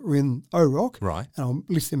 councils that were in OROC, Right. and I'll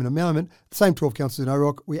list them in a moment, the same 12 councils in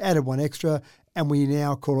OROC, we added one extra, and we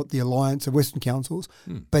now call it the Alliance of Western Councils.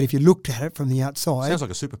 But if you looked at it from the outside... Sounds like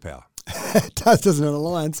a superpower. It doesn't an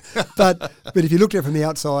alliance. But if you looked at it from the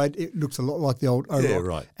outside, it looks a lot like the old OROC. Yeah,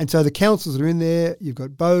 right. And so the councils that are in there, you've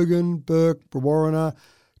got Bogan, Burke, Orana,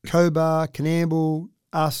 Cobar, Canamble,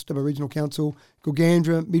 us, Dubbo Regional Council,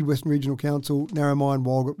 Gilgandra, Midwestern Regional Council, Narromine,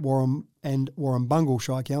 Walgett, Warram and Warrumbungle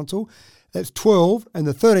Shire Council. That's 12, and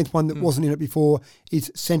the 13th one that wasn't in it before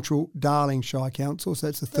is Central Darling Shire Council, so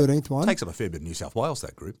that's the 13th one. Takes up a fair bit of New South Wales,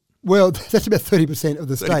 that group. Well, that's about 30% of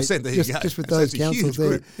the state, 30%, there you go. just with That's those a councils huge there.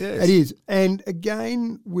 group, yes. It is. And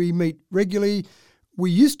again, we meet regularly.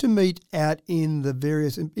 We used to meet out in the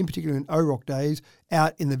various, in particular in OROC days,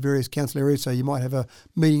 out in the various council areas. So you might have a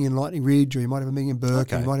meeting in Lightning Ridge, or you might have a meeting in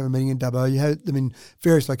Burke, or you might have a meeting in Dubbo. You had them in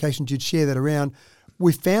various locations. You'd share that around.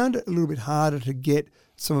 We found it a little bit harder to get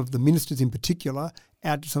some of the ministers in particular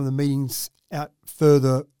out to some of the meetings out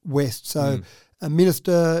further west. So a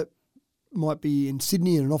minister might be in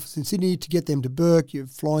Sydney, in an office in Sydney. To get them to Burke, you're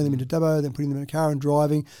flying them into Dubbo, then putting them in a car and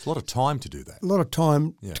driving. It's a lot of time to do that. A lot of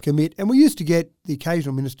time to commit. And we used to get the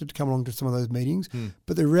occasional minister to come along to some of those meetings,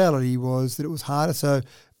 but the reality was that it was harder. So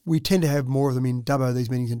we tend to have more of them in Dubbo, these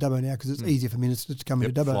meetings in Dubbo now, because it's easier for ministers to come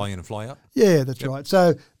into Dubbo. Fly in and fly out. Yeah, that's right.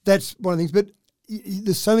 So that's one of the things. But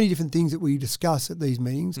there's so many different things that we discuss at these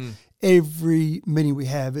meetings. Every meeting we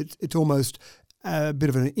have, it's almost a bit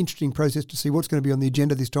of an interesting process to see what's going to be on the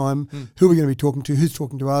agenda this time, who we're going to be talking to, who's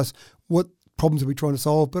talking to us, what problems are we trying to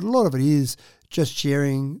solve. But a lot of it is just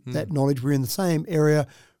sharing that knowledge. We're in the same area.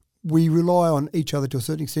 We rely on each other to a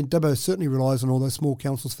certain extent. Dubbo certainly relies on all those small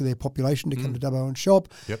councils for their population to come to Dubbo and shop,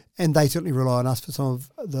 and they certainly rely on us for some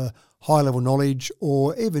of the high-level knowledge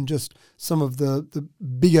or even just some of the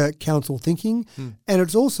bigger council thinking. And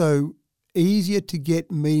it's also easier to get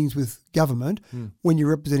meetings with government when you're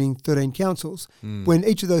representing 13 councils. When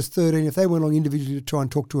each of those 13, if they went along individually to try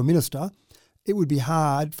and talk to a minister, it would be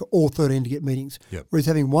hard for all 13 to get meetings. Whereas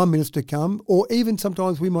having one minister come, or even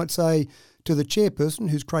sometimes we might say to the chairperson,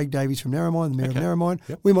 who's Craig Davies from Narromine, the Mayor of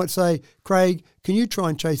Narromine, we might say, Craig, can you try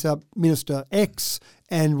and chase up Minister X,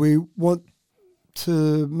 and we want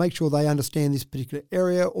to make sure they understand this particular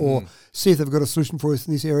area, or see if they've got a solution for us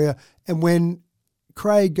in this area. And when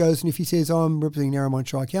Craig goes, and if he says, I'm representing Narromine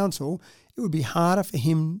Shire Council, it would be harder for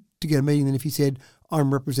him to get a meeting than if he said,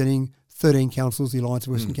 I'm representing 13 councils, the Alliance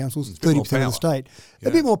of Western Councils, 30% of the state. A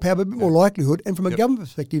bit more power, but a bit more likelihood. And from a government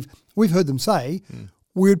perspective, we've heard them say,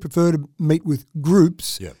 we would prefer to meet with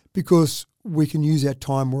groups because we can use our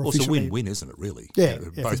time more efficiently. Also win-win, isn't it, really?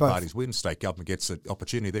 Both parties win. State government gets an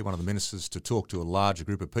opportunity there, one of the ministers, to talk to a larger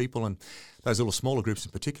group of people, and those little smaller groups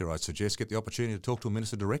in particular, I'd suggest, get the opportunity to talk to a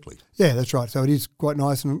minister directly. Yeah, that's right. So it is quite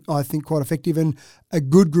nice and I think quite effective, and a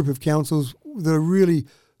good group of councils that are really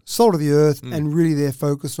salt of the earth and really they're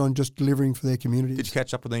focused on just delivering for their communities. Did you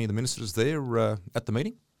catch up with any of the ministers there at the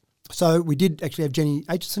meeting? So we did actually have Jenny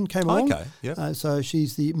Aitchison came along. So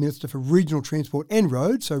she's the Minister for Regional Transport and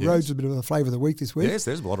Roads. So roads is a bit of a flavour of the week this week. Yes,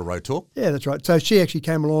 there's a lot of road talk. Yeah, that's right. So she actually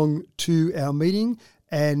came along to our meeting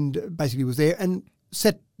and basically was there and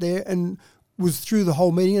sat there and was through the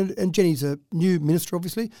whole meeting. And Jenny's a new minister,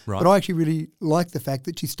 obviously. Right. But I actually really like the fact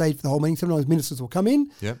that she stayed for the whole meeting. Sometimes ministers will come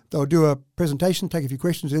in, they'll do a presentation, take a few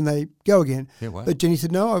questions, and then they go again. But Jenny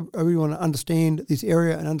said, no, I really want to understand this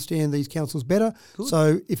area and understand these councils better. Good.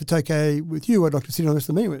 So if it's okay with you, I'd like to sit on the rest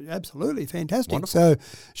of the meeting. Absolutely, fantastic. Wonderful. So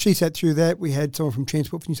she sat through that. We had someone from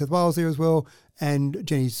Transport for New South Wales there as well, and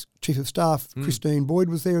Jenny's Chief of Staff, Christine Boyd,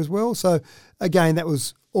 was there as well. So again, that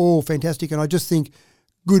was all fantastic. And I just think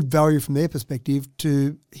good value from their perspective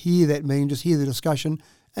to hear that meeting, just hear the discussion,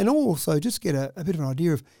 and also just get a bit of an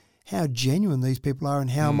idea of how genuine these people are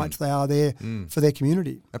and how much they are there for their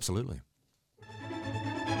community. Absolutely.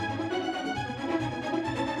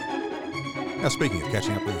 Now, speaking of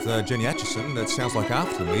catching up with Jenny Aitchison, it sounds like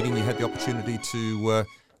after the meeting you had the opportunity to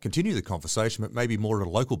continue the conversation, but maybe more at a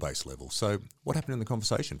local-based level. So what happened in the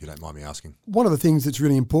conversation, if you don't mind me asking? One of the things that's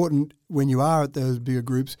really important when you are at those bigger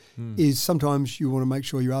groups is sometimes you want to make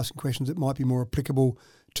sure you're asking questions that might be more applicable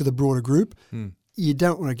to the broader group. You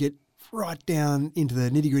don't want to get right down into the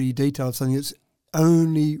nitty-gritty detail of something that's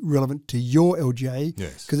only relevant to your LGA,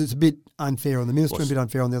 because it's a bit unfair on the minister and a bit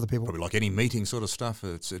unfair on the other people. Probably like any meeting sort of stuff,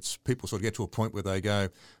 it's people sort of get to a point where they go,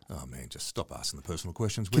 oh man, just stop asking the personal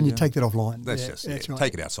questions. Can you take that offline? That's right.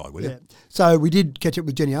 Take it outside, will you? So we did catch up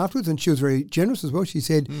with Jenny afterwards, and she was very generous as well. She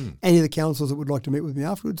said any of the councils that would like to meet with me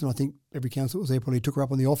afterwards, and I think every council that was there probably took her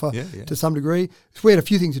up on the offer to some degree. So we had a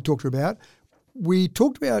few things to talk to her about. We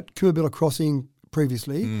talked about Coomabella Crossing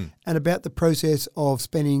previously, and about the process of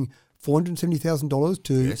spending $470,000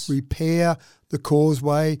 to repair the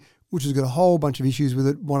causeway, which has got a whole bunch of issues with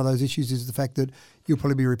it. One of those issues is the fact that you'll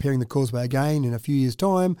probably be repairing the causeway again in a few years'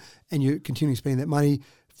 time, and you're continuing spending that money.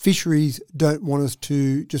 Fisheries don't want us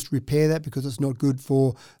to just repair that because it's not good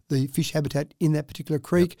for the fish habitat in that particular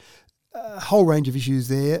creek. A whole range of issues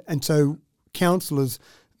there. And so councillors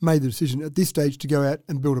made the decision at this stage to go out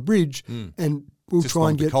and build a bridge, and we'll just try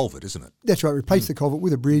and get get... the culvert, isn't it? That's right, replace the culvert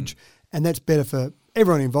with a bridge, and that's better for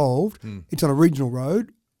everyone involved. It's on a regional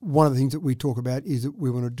road. One of the things that we talk about is that we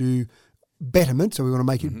want to do betterment, so we want to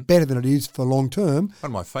make it better than it is for long term. One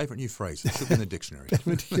of my favourite new phrases. It should be in the dictionary.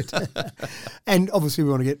 And obviously we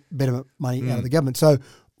want to get better money out of the government. So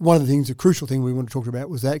one of the things, a crucial thing we want to talk about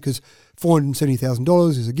was that, because $470,000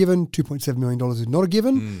 is a given, $2.7 million is not a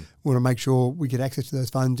given. We want to make sure we get access to those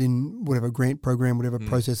funds in whatever grant program, whatever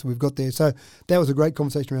process we've got there. So that was a great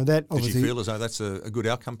conversation around that. Did you feel as though that's a good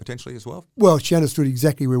outcome potentially as well? Well, she understood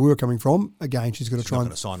exactly where we were coming from. Again, she's got to try not and...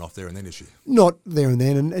 going to sign off there and then, is she? Not there and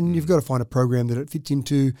then. And you've got to find a program that it fits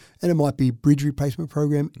into. And it might be bridge replacement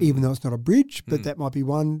program, even though it's not a bridge, but that might be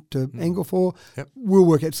one to angle for. Yep. We'll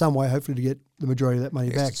work out some way, hopefully, to get the majority of that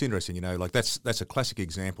money back. It's interesting, like that's a classic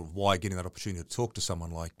example of why getting that opportunity to talk to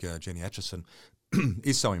someone like Jenny Aitchison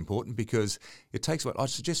is so important, because it takes what I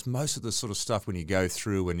suggest most of the sort of stuff when you go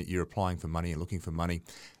through and you're applying for money and looking for money,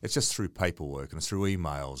 it's just through paperwork and it's through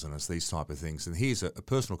emails and it's these type of things. And here's a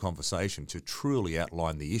personal conversation to truly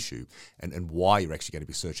outline the issue and why you're actually going to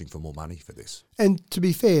be searching for more money for this. And to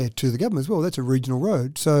be fair to the government as well, that's a regional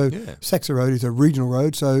road. So Saxa Road is a regional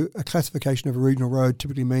road. So a classification of a regional road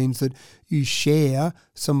typically means that you share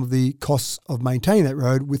some of the costs of maintaining that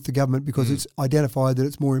road with the government, because it's identified that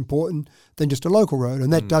it's more important than just a local road,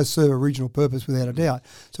 and that does serve a regional purpose without a doubt.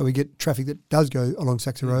 So we get traffic that does go along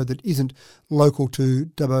Saxa Road that isn't local to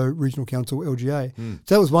Dubbo Regional Council, LGA.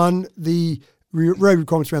 So that was one. The road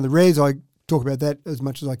requirements around the res, I talk about that as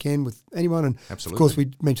much as I can with anyone. And absolutely. Of course,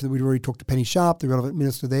 we mentioned that we'd already talked to Penny Sharp, the relevant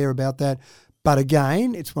minister there, about that. But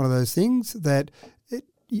again, it's one of those things that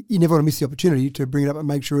you never want to miss the opportunity to bring it up and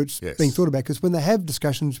make sure it's being thought about. Because when they have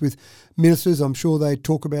discussions with ministers, I'm sure they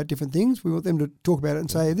talk about different things. We want them to talk about it and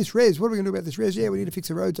say, this res, what are we going to do about this res? Yeah, we need to fix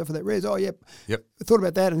the roads up for that res. Oh, yep. I thought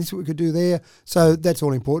about that, and this is what we could do there. So that's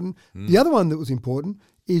all important. The other one that was important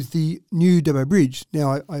is the new Dubbo Bridge.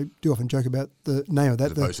 Now, I do often joke about the name of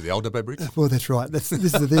that. As opposed to the old Dubbo Bridge? Well, that's right. This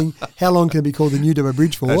is the thing. How long can it be called the new Dubbo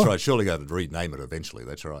Bridge for? That's right. Surely going to rename it eventually.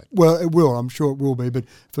 That's right. Well, it will. I'm sure it will be. But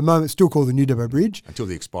for the moment, it's still called the new Dubbo Bridge. Until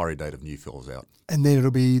the expiry date of new falls out. And then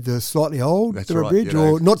it'll be the slightly old Dubbo Bridge, you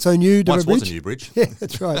or not so new Dubbo Bridge. Once was a new bridge. Yeah,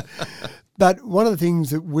 that's right. But one of the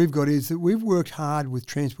things that we've got is that we've worked hard with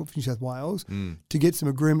Transport for New South Wales to get some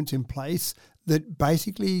agreements in place that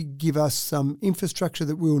basically give us some infrastructure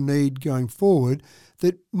that we'll need going forward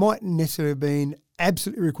that might necessarily have been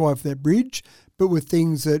absolutely required for that bridge, but with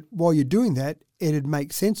things that while you're doing that, it'd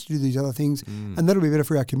make sense to do these other things, and that'll be better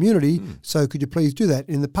for our community. So could you please do that?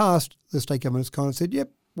 In the past, the state government has kind of said,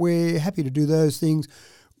 yep, we're happy to do those things.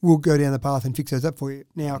 We'll go down the path and fix those up for you.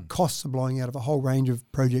 Now, costs are blowing out of a whole range of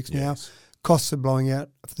projects now. Costs are blowing out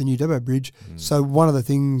for the new Dubbo Bridge. So one of the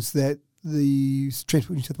things that the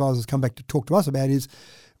Transport New South Wales has come back to talk to us about is,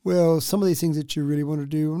 well, some of these things that you really want to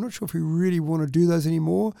do, I'm not sure if we really want to do those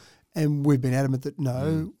anymore. And we've been adamant that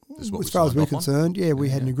no, as far as we're concerned, we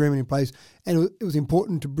had an agreement in place. And it was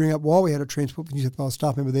important to bring up, while we had a Transport for New South Wales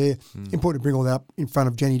staff member there, important to bring all that up in front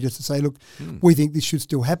of Jenny just to say, look, we think this should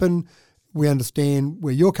still happen. We understand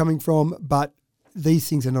where you're coming from, but these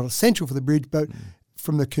things are not essential for the bridge. But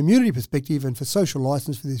from the community perspective and for social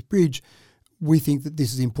licence for this bridge, we think that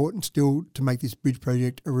this is important still to make this bridge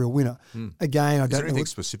project a real winner. Again, I don't know. Is there anything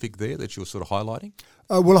specific there that you're sort of highlighting?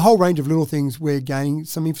 Well, a whole range of little things. We're gaining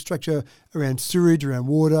some infrastructure around sewage, around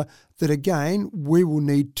water, that again, we will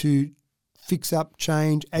need to fix up,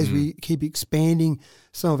 change as we keep expanding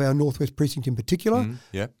some of our Northwest Precinct in particular.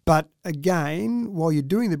 But again, while you're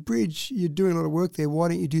doing the bridge, you're doing a lot of work there. Why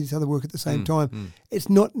don't you do this other work at the same time? It's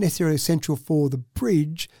not necessarily essential for the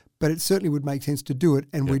bridge, but it certainly would make sense to do it,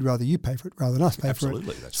 and we'd rather you pay for it rather than us pay for it.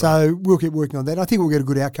 Absolutely, that's so right. we'll keep working on that. I think we'll get a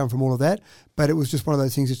good outcome from all of that, but it was just one of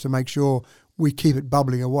those things just to make sure we keep it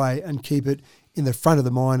bubbling away and keep it in the front of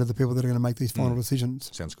the mind of the people that are going to make these final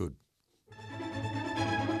decisions. Sounds good.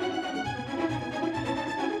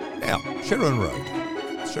 Now, Sheraton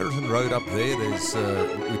Road. Sheraton Road up there, there's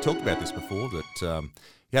we talked about this before, that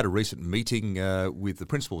you had a recent meeting with the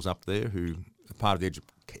principals up there who are part of the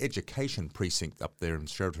education precinct up there in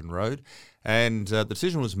Sheraton Road, and the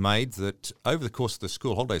decision was made that over the course of the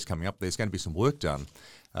school holidays coming up, there's going to be some work done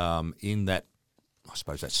in that, I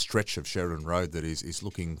suppose, that stretch of Sheraton Road that is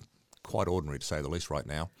looking quite ordinary to say the least right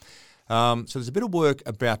now. So there's a bit of work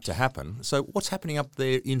about to happen. So what's happening up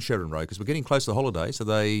there in Sheraton Road? Because we're getting close to the holidays. Are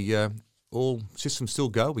they all systems still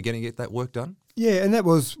go? We're going to get that work done? Yeah, and that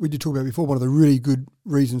was, we did talk about before, one of the really good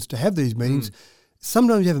reasons to have these meetings.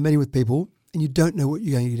 Sometimes you have a meeting with people and you don't know what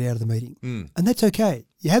you're going to get out of the meeting. And that's okay.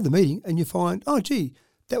 You have the meeting and you find, oh, gee,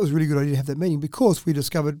 that was a really good idea to have that meeting because we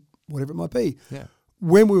discovered whatever it might be. Yeah.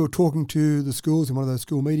 When we were talking to the schools in one of those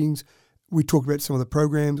school meetings, we talked about some of the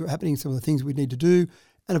programs that were happening, some of the things we need to do.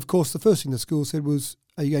 And, of course, the first thing the school said was,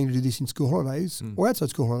 are you going to do this in school holidays or outside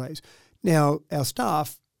school holidays? Now, our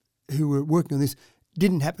staff who were working on this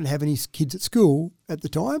didn't happen to have any kids at school at the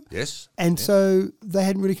time. Yes. And so they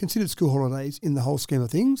hadn't really considered school holidays in the whole scheme of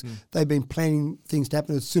things. They've been planning things to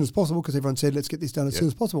happen as soon as possible because everyone said, let's get this done as soon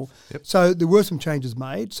as possible. So there were some changes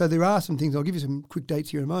made. So there are some things, I'll give you some quick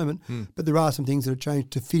dates here in a moment, but there are some things that have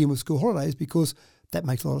changed to fit in with school holidays because that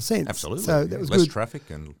makes a lot of sense. Absolutely. So that was less good. traffic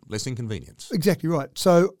and less inconvenience. Exactly right.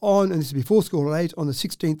 So and this is before school holidays, on the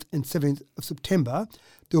 16th and 17th of September,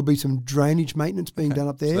 there'll be some drainage maintenance being done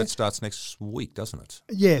up there. So that starts next week, doesn't it?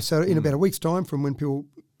 Yeah, so in about a week's time from when people,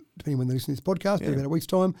 depending when they listen to this podcast, but about a week's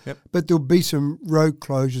time. But there'll be some road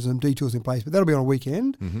closures and detours in place, but that'll be on a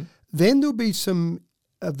weekend. Then there'll be some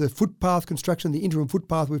of the footpath construction, the interim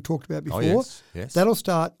footpath we've talked about before. Oh, yes. That'll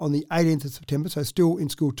start on the 18th of September, so still in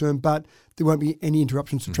school term, but there won't be any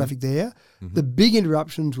interruptions to traffic there. The big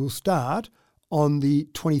interruptions will start on the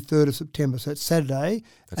 23rd of September, so it's Saturday,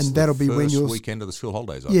 and that'll be when you're... weekend of the school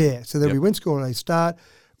holidays. Yeah, so that'll be when school holidays start,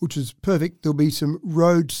 which is perfect. There'll be some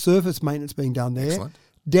road surface maintenance being done there. Excellent.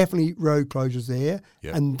 Definitely road closures there,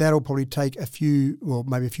 and that'll probably take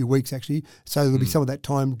maybe a few weeks actually, so there'll be some of that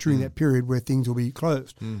time during that period where things will be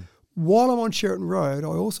closed. While I'm on Sheraton Road, I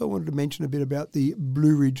also wanted to mention a bit about the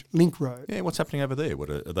Blueridge Link Road. Yeah, what's happening over there? What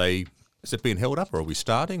are they... Is it being held up, or are we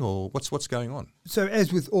starting, or what's going on? So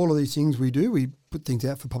as with all of these things we do, we put things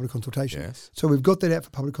out for public consultation. Yes. So we've got that out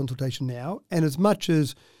for public consultation now, and as much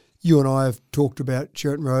as you and I have talked about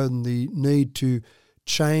Sheraton Road and the need to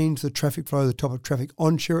change the traffic flow, the type of traffic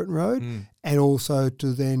on Sheraton Road, and also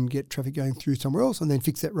to then get traffic going through somewhere else and then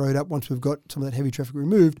fix that road up once we've got some of that heavy traffic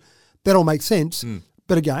removed, that all makes sense.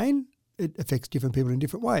 But again, it affects different people in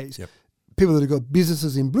different ways. People that have got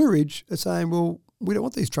businesses in Blueridge are saying, well, we don't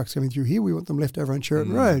want these trucks coming through here. We want them left over on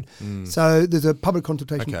Sheraton Road. So there's a public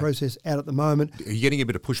consultation process out at the moment. Are you getting a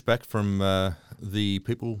bit of pushback from the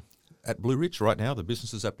people at Blueridge right now, the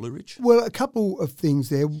businesses at Blueridge? Well, a couple of things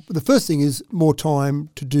there. The first thing is more time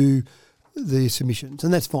to do the submissions,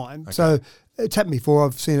 and that's fine. So it's happened before.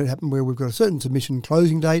 I've seen it happen where we've got a certain submission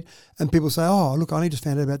closing date and people say, oh, look, I only just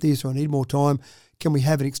found out about this or I need more time. Can we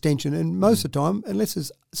have an extension? And most of the time, unless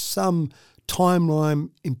there's some timeline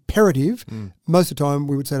imperative, most of the time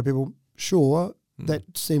we would say to people, sure, that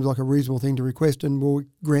seems like a reasonable thing to request and we'll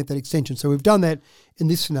grant that extension. So we've done that in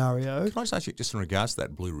this scenario. Can I just ask you, just in regards to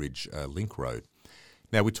that Blueridge Link Road,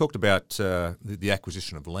 now we talked about the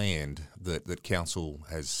acquisition of land that council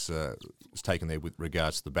has taken there with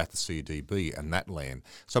regards to the Bathurst CDB and that land.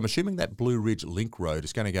 So I'm assuming that Blueridge Link Road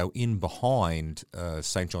is going to go in behind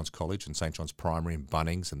St John's College and St John's Primary and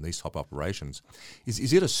Bunnings and these type operations.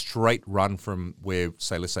 Is it a straight run from where,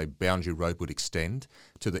 let's say Boundary Road would extend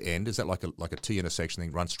to the end? Is that like a T intersection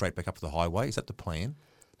then run straight back up to the highway? Is that the plan?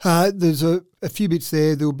 There's a few bits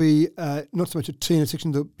there. There'll be not so much a T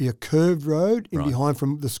intersection, there'll be a curved road in behind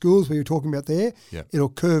from the schools where you're talking about there. It'll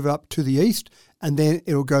curve up to the east and then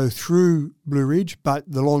it'll go through Blueridge,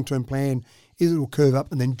 but the long-term plan is it'll curve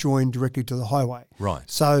up and then join directly to the highway. Right.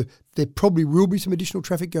 So there probably will be some additional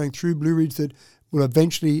traffic going through Blueridge that will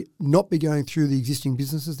eventually not be going through the existing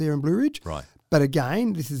businesses there in Blueridge. Right. But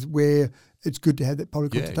again, this is where it's good to have that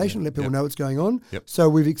public consultation, let people know what's going on. So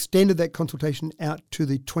we've extended that consultation out to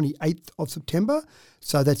the 28th of September.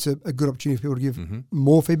 So that's a good opportunity for people to give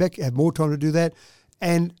more feedback, have more time to do that.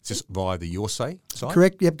 And it's just via the Your Say site?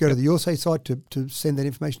 Correct, go to the Your Say site to send that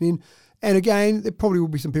information in. And again, there probably will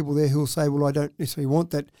be some people there who will say, well, I don't necessarily want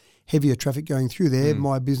that heavier traffic going through there.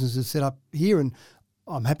 My business is set up here and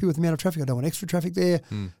I'm happy with the amount of traffic. I don't want extra traffic there.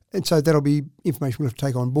 And so that'll be information we'll have to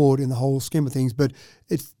take on board in the whole scheme of things. But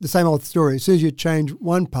it's the same old story. As soon as you change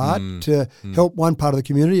one part to help one part of the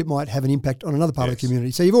community, it might have an impact on another part of the community.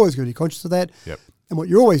 So you've always got to be conscious of that. And what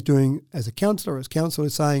you're always doing as a councillor or as council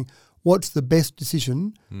is saying, what's the best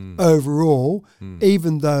decision overall,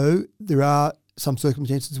 even though there are some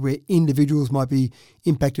circumstances where individuals might be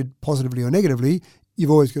impacted positively or negatively,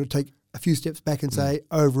 you've always got to take a few steps back and say,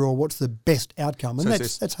 overall, what's the best outcome? And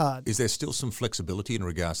so that's hard. Is there still some flexibility in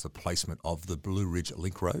regards to the placement of the Blueridge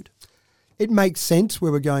Link Road? It makes sense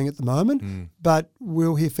where we're going at the moment, but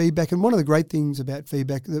we'll hear feedback. And one of the great things about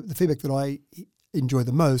feedback, the feedback that I enjoy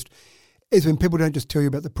the most is when people don't just tell you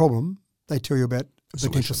about the problem, they tell you about the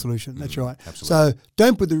potential solution. That's right. Absolutely. So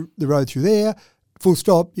don't put the road through there, full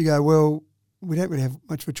stop. You go, well, we don't really have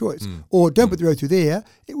much of a choice. Or don't put the road through there.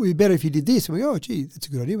 It would be better if you did this. And we go, oh, gee, that's a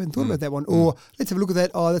good idea. We hadn't thought about that one. Or let's have a look at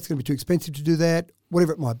that. Oh, that's going to be too expensive to do that.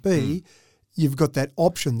 Whatever it might be, you've got that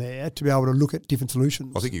option there to be able to look at different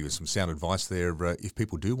solutions. I think you give some sound advice there. If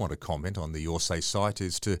people do want to comment on the Your Say site,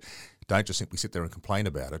 is to don't just simply sit there and complain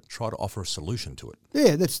about it. Try to offer a solution to it.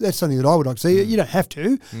 Yeah, that's something that I would like to see. You don't have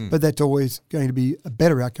to, but that's always going to be a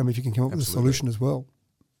better outcome if you can come up with a solution as well.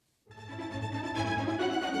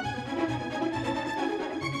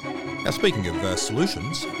 Now, speaking of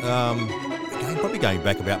solutions, probably going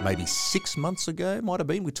back about maybe 6 months ago, might have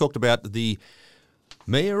been, we talked about the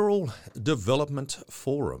Mayoral Development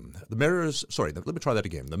Forum. Let me try that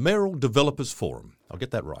again. The Mayoral Developers Forum. I'll get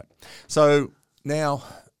that right. So now,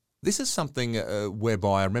 this is something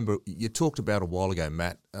whereby I remember you talked about a while ago,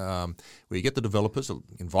 Matt, where you get the developers,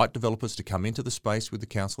 invite developers to come into the space with the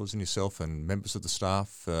councillors and yourself and members of the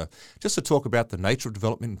staff, just to talk about the nature of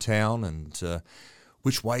development in town and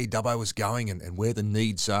which way Dubbo is going and where the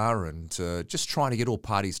needs are, and just trying to get all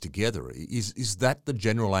parties together. Is that the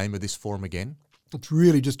general aim of this forum again? It's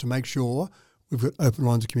really just to make sure we've got open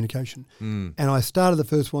lines of communication. And I started the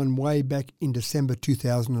first one way back in December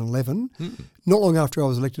 2011, not long after I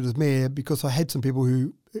was elected as mayor, because I had some people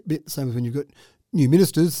who, a bit the same as when you've got new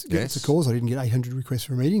ministers, get the calls. I didn't get 800 requests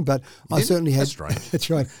for a meeting, but I certainly had. That's strange. That's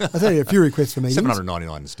right. I certainly had a few requests for meetings.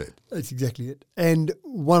 799 instead. That's exactly it. And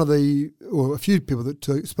a few people that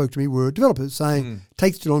spoke to me were developers saying,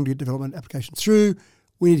 takes too long to get development applications through.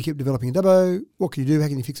 We need to keep developing in Dubbo. What can you do? How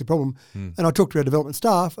can you fix the problem? And I talked to our development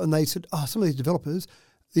staff and they said, some of these developers,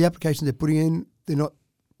 the applications they're putting in, they're not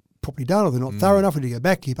properly done or they're not thorough enough. We need to go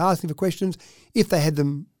back, keep asking for questions. If they had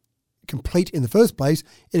them complete in the first place,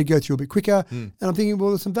 it'd go through a bit quicker. And I'm thinking, well,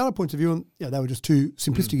 there's some valid points of view, and they were just two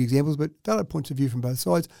simplistic examples, but valid points of view from both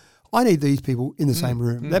sides. I need these people in the same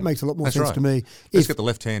room. That makes a lot more sense to me. Let's get the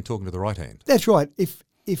left hand talking to the right hand. That's right.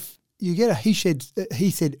 If you get a he said,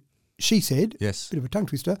 she said, yes, bit of a tongue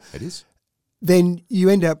twister. It is. Then you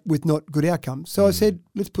end up with not good outcomes. So I said,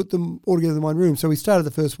 let's put them all together in one room. So we started the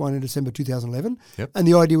first one in December 2011. And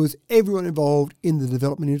the idea was everyone involved in the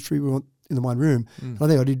development industry we want in the one room. And I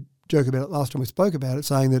think I did joke about it last time we spoke about it,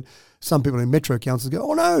 saying that some people in metro councils go,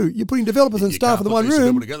 oh no, you're putting developers and staff in the one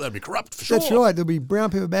room. Together, they'd be corrupt for sure. That's right. There'll be brown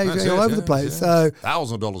paper bags going all over the place. So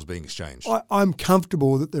thousands of dollars being exchanged. I'm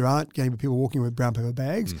comfortable that there aren't going to be people walking with brown paper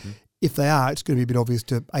bags. If they are, it's going to be a bit obvious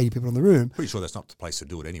to 80 people in the room. Pretty sure that's not the place to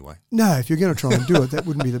do it anyway. No, if you're going to try and do it, that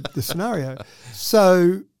wouldn't be the scenario.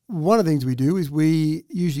 So one of the things we do is we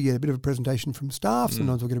usually get a bit of a presentation from staff.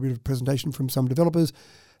 Sometimes we'll get a bit of a presentation from some developers,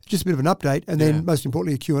 just a bit of an update, and then most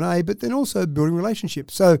importantly a Q&A, but then also building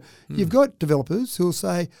relationships. So you've got developers who will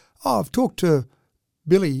say, I've talked to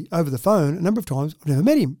Billy over the phone a number of times. I've never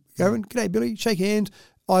met him. Go and, g'day Billy, shake hands,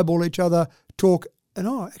 eyeball each other, talk, and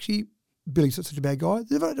actually Billy's not such a bad guy.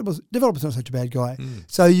 The developer's not such a bad guy.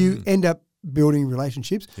 So you end up building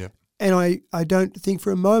relationships. And I don't think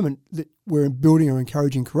for a moment that we're building or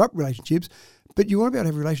encouraging corrupt relationships, but you want to be able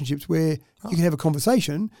to have relationships where you can have a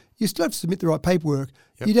conversation. You still have to submit the right paperwork.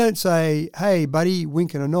 You don't say, hey, buddy,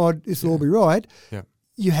 wink and a nod, this will all be right.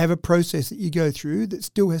 You have a process that you go through that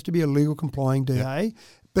still has to be a legal complying DA.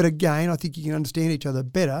 But again, I think you can understand each other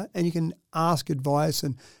better and you can ask advice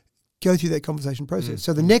and go through that conversation process.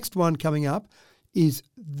 So the next one coming up is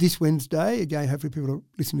this Wednesday. Again, hopefully people are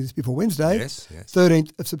listening to this before Wednesday.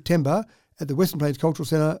 13th of September at the Western Plains Cultural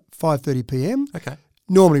Centre, 5:30 p.m. Okay.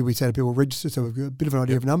 Normally we say to people register, so we've got a bit of an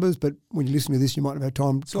idea of numbers, but when you listen to this, you might not have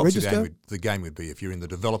time to register. The game would be if you're in the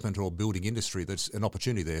development or building industry, there's an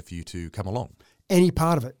opportunity there for you to come along. Any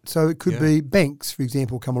part of it. So it could be banks, for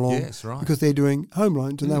example, come along because they're doing home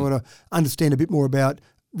loans and they want to understand a bit more about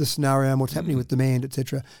the scenario and what's happening with demand,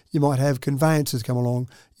 etc. You might have conveyancers come along.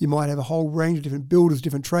 You might have a whole range of different builders,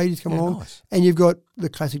 different tradies come along. And you've got the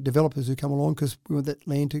classic developers who come along because we want that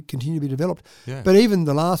land to continue to be developed. But even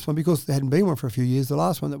the last one, because there hadn't been one for a few years, the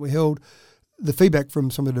last one that we held, the feedback from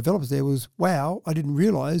some of the developers there was, wow, I didn't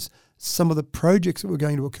realise some of the projects that were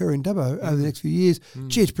going to occur in Dubbo over the next few years.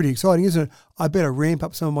 Gee, it's pretty exciting, isn't it? I better ramp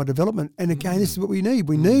up some of my development. And again, this is what we need.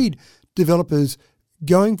 We need developers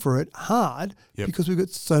going for it hard because we've got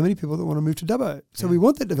so many people that want to move to Dubbo. So we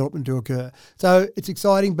want that development to occur. So it's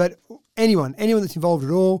exciting, but anyone that's involved at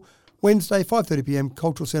all, Wednesday, 5:30 p.m,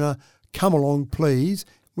 Cultural Centre, come along, please.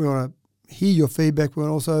 We want to hear your feedback. We want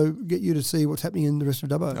to also get you to see what's happening in the rest of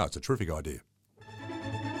Dubbo. Oh, it's a terrific idea.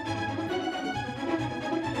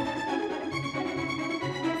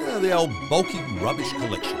 The old bulky rubbish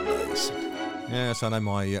collection days. Yes, I know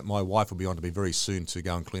my wife will be on to me very soon to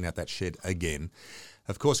go and clean out that shed again.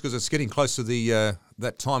 Of course, because it's getting close to the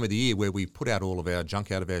that time of the year where we put out all of our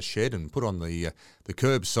junk out of our shed and put on the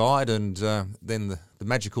Kerbside, and then the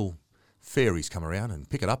magical fairies come around and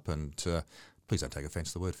pick it up. And please don't take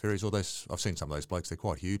offence to the word fairies. I've seen some of those blokes; they're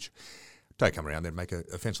quite huge. Don't come around there and make an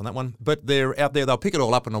offence on that one. But they're out there; they'll pick it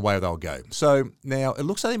all up and away they'll go. So now it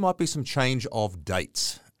looks like there might be some change of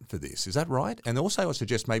dates for this. Is that right? And also, I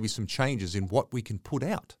suggest maybe some changes in what we can put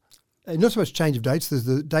out. Not so much change of dates. There's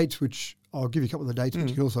the dates which I'll give you a couple of the dates, but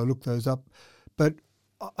you can also look those up. But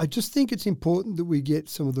I just think it's important that we get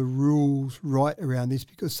some of the rules right around this,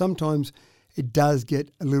 because sometimes it does get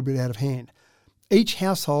a little bit out of hand. Each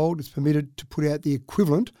household is permitted to put out the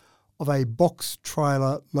equivalent of a box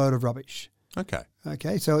trailer load of rubbish.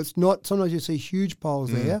 Okay, so it's not, sometimes you see huge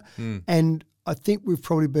piles there, and I think we've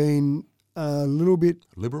probably been a little bit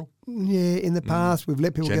liberal. Yeah, in the past we've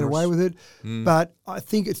let people get away with it, but I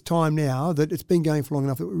think it's time now that it's been going for long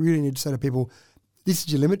enough that we really need to say to people, this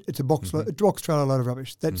is your limit. It's a box trailer load of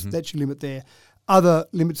rubbish. That's your limit there. Other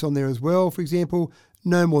limits on there as well. For example,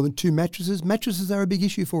 no more than 2 mattresses. Mattresses are a big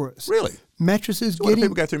issue for us. Really? Mattresses. So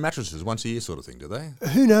people go through mattresses once a year, sort of thing, do they?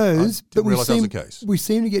 Who knows? I didn't realise that was the case. We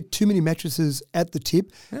seem to get too many mattresses at the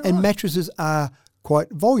tip, and mattresses are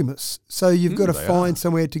quite voluminous. So you've got to find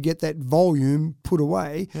somewhere to get that volume put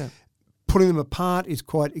away. Yeah. Putting them apart is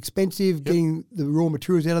quite expensive. Yep. Getting the raw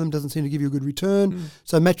materials out of them doesn't seem to give you a good return.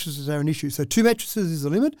 So mattresses are an issue. So 2 mattresses is the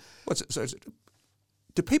limit.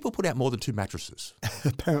 Do people put out more than 2 mattresses?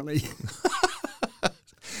 Apparently.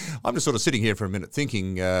 I'm just sort of sitting here for a minute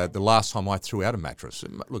thinking the last time I threw out a mattress,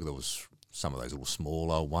 look, there was some of those little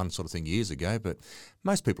smaller ones sort of thing years ago, but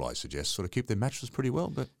most people, I suggest, sort of keep their mattresses pretty well,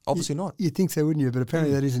 but obviously not. You'd think so, wouldn't you? But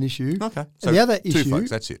apparently that is an issue. Okay. So and the other issue, 2 folks,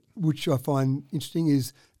 that's it, which I find interesting,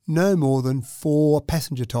 is no more than 4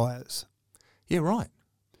 passenger tyres. Yeah, right.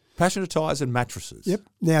 Passenger tyres and mattresses. Yep.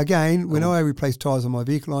 Now, again, when I replace tyres on my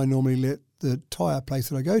vehicle, I normally let the tyre place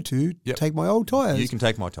that I go to take my old tyres. You can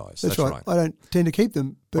take my tyres. That's right. I don't tend to keep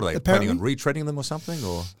them. But what are they planning on retreading them or something,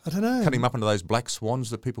 or I don't know, cutting them up into those black swans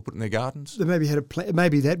that people put in their gardens? They maybe had a plan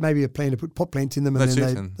to put pot plants in them, and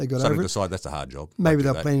then they got over it. Decide that's a hard job. Maybe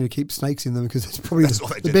they're planning to keep snakes in them because it's probably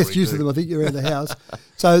the best use of them, I think, around the house.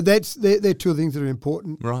 So they're 2 of the things that are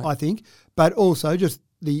important, I think. But also just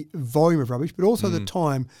the volume of rubbish, but also the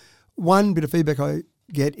time. One bit of feedback I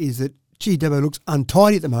get is that, gee, Dubbo looks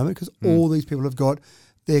untidy at the moment because all these people have got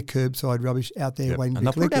their curbside rubbish out there waiting to be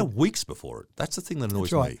collected. And they'll put it out weeks before it. That's the thing that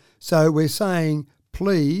annoys me. So we're saying,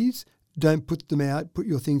 please don't put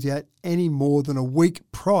your things out any more than a week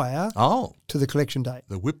prior to the collection date.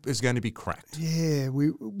 The whip is going to be cracked. Yeah, we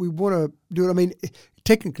want to do it. I mean,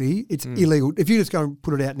 technically, it's illegal. If you just go and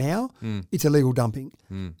put it out now, it's illegal dumping.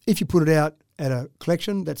 If you put it out at a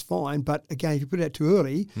collection, that's fine. But again, if you put it out too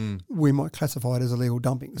early, we might classify it as illegal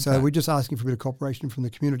dumping. So we're just asking for a bit of cooperation from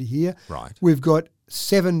the community here. Right. We've got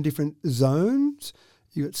 7 different zones.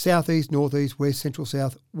 You've got southeast, northeast, west, central,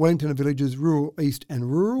 south, Wellington and villages, rural, east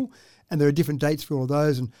and rural. And there are different dates for all of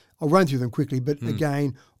those. And I'll run through them quickly. But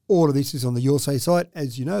again, all of this is on the Your Say site.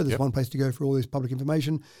 As you know, there's one place to go for all this public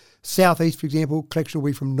information. Southeast, for example, collection will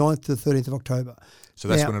be from 9th to the 13th of October. So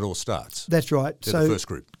that's when it all starts. That's right. So the first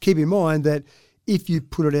group. Keep in mind that if you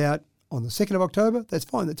put it out on the 2nd of October, that's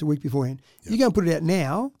fine. That's a week beforehand. You go and put it out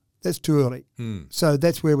now, that's too early. So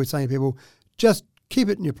that's where we're saying to people, just keep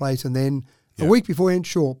it in your place, and then a week beforehand,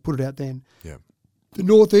 sure, put it out then. The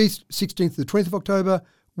northeast, 16th to the 20th of October,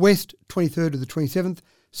 west, 23rd to the 27th,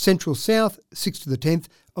 central south, 6th to the 10th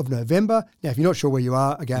of November. Now, if you're not sure where you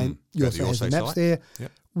are, again, Your Say has the maps there.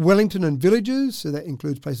 Wellington and villages, so that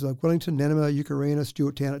includes places like Wellington, Nanama, Eucarina,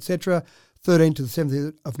 Stewart Town, etc., 13th to the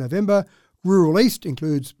 17th of November. Rural East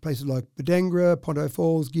includes places like Badangra, Ponto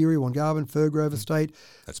Falls, Geary, Wongarvan, Firgrove Estate.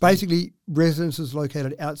 That's basically residences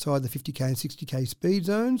located outside the 50k and 60k speed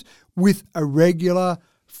zones with a regular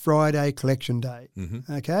Friday collection day.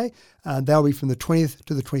 Okay? They'll be from the 20th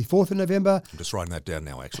to the 24th of November. I'm just writing that down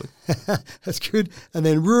now, actually. That's good. And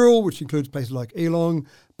then rural, which includes places like Elong,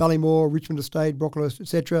 Ballymore, Richmond Estate, Brocklehurst,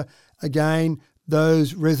 etc. Again,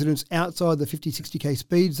 those residents outside the 50, 60k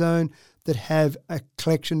speed zone that have a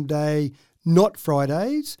collection day, not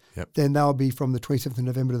Fridays, then they'll be from the 27th of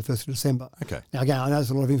November to the 1st of December. Okay. Now, again, I know there's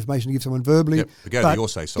a lot of information to give someone verbally. But go to Your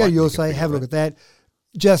Say site. Go to Your Say, have a look at that.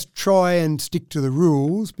 Just try and stick to the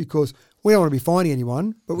rules, because we don't want to be finding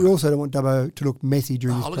anyone, but we also don't want Dubbo to look messy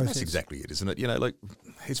during this process. That's exactly it, isn't it? You know, like,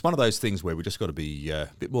 it's one of those things where we just got to be a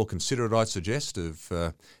bit more considerate, I'd suggest,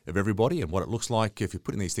 of everybody and what it looks like if you're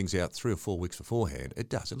putting these things out 3 or 4 weeks beforehand. It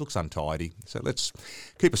does. It looks untidy. So let's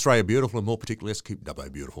keep Australia beautiful, and more particularly, let's keep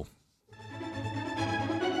Dubbo beautiful.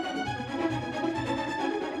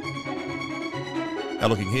 Now,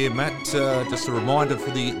 looking here, Matt, just a reminder for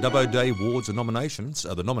the Dubbo Day Awards and nominations.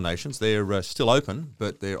 The nominations, they're still open,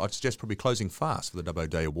 but I'd suggest probably closing fast for the Dubbo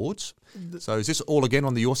Day Awards. So is this all again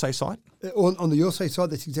on the Your Say site? On the Your Say site,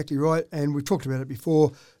 that's exactly right. And we've talked about it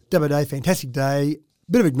before. Dubbo Day, fantastic day.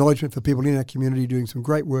 Bit of acknowledgement for people in our community doing some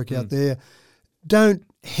great work out there. Don't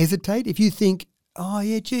hesitate. If you think, oh,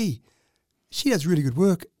 yeah, gee, she does really good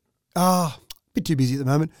work. A bit too busy at the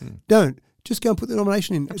moment. Don't. Just go and put the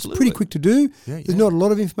nomination in. Absolutely. It's pretty quick to do. Yeah, There's not a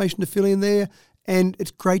lot of information to fill in there. And it's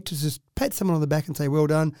great to just pat someone on the back and say, well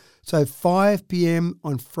done. So 5 p.m.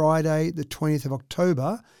 on Friday, the 20th of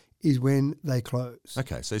October, is when they close.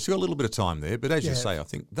 Okay, so you've got a little bit of time there. But as you say, I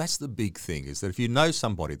think that's the big thing, is that if you know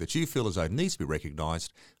somebody that you feel as though needs to be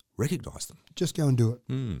recognised, recognise them. Just go and do it.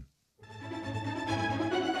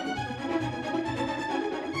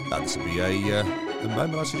 This would be a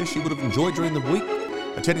moment I suggest you would have enjoyed during the week,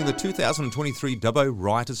 attending the 2023 Dubbo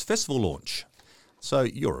Writers Festival launch. So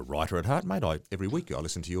you're a writer at heart, mate. Every week I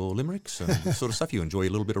listen to your limericks and sort of stuff. You enjoy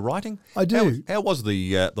a little bit of writing. I do. How was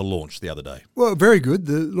the launch the other day? Well, very good.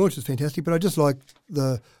 The launch is fantastic, but I just like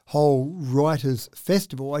the whole Writers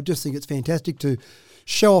Festival. I just think it's fantastic to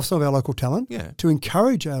show off some of our local talent, to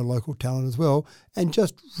encourage our local talent as well, and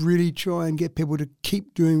just really try and get people to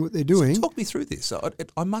keep doing what they're doing. So talk me through this.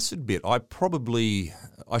 I must admit, I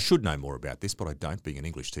should know more about this, but I don't, being an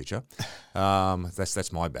English teacher.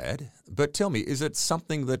 That's my bad. But tell me, is it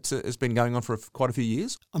something that has been going on for quite a few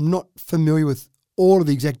years? I'm not familiar with all of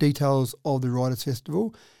the exact details of the Writers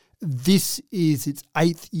Festival. This is its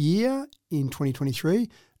 8th year in 2023.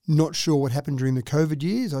 Not sure what happened during the COVID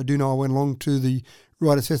years. I do know I went along to the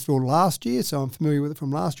Writers Festival last year, so I'm familiar with it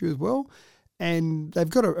from last year as well. And they've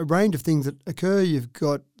got a range of things that occur. You've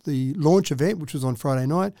got the launch event, which was on Friday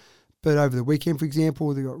night, but over the weekend, for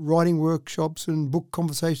example, they've got writing workshops and book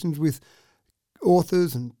conversations with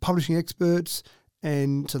authors and publishing experts.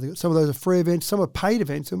 And so they've got some of those are free events, some are paid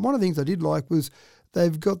events. And one of the things I did like was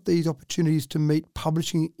they've got these opportunities to meet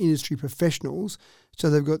publishing industry professionals. So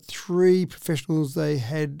they've got 3 professionals they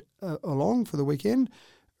had along for the weekend,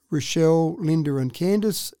 Rochelle, Linda and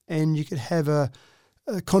Candice, and you could have a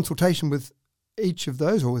consultation with each of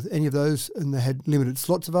those or with any of those, and they had limited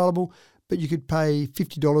slots available, but you could pay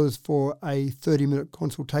 $50 for a 30-minute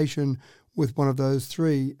consultation with one of those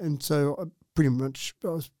 3. And so I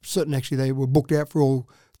was certain actually they were booked out for all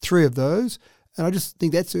 3 of those. And I just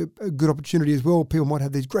think that's a good opportunity as well. People might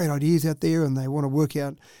have these great ideas out there and they want to work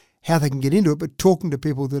out how they can get into it, but talking to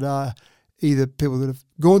people that are either people that have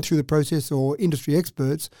gone through the process or industry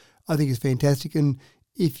experts, I think is fantastic. And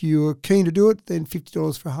if you're keen to do it, then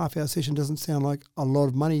 $50 for a half-hour session doesn't sound like a lot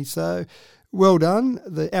of money. So well done.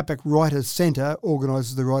 The Outback Writers Centre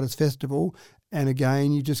organises the Writers Festival. And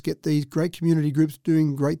again, you just get these great community groups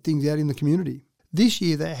doing great things out in the community. This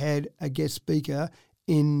year they had a guest speaker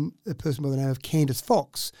in a person by the name of Candice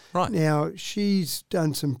Fox. Right. Now, she's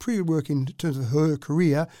done some pretty good work in terms of her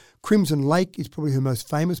career. Crimson Lake is probably her most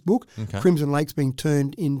famous book. Okay. Crimson Lake's being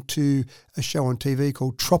turned into a show on TV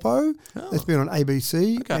called Troppo. That's been on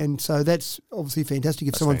ABC. Okay. And so that's obviously fantastic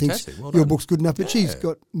if someone thinks your book's good enough. But she's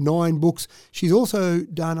got 9 books. She's also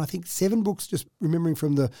done, I think, 7 books, just remembering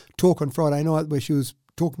from the talk on Friday night where she was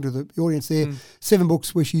talking to the audience there, 7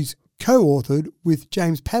 books where she's co-authored with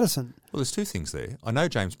James Patterson. Well, there's 2 things there. I know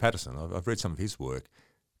James Patterson. I've read some of his work.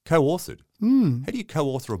 Co-authored. How do you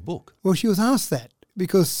co-author a book? Well, she was asked that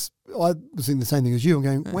because I was thinking the same thing as you. I'm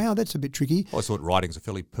going, wow, that's a bit tricky. I thought writing's a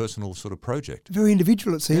fairly personal sort of project. Very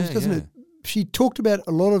individual, it seems, doesn't it? She talked about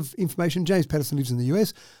a lot of information. James Patterson lives in the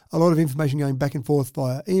US. A lot of information going back and forth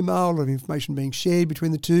via email, a lot of information being shared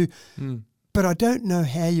between the 2. But I don't know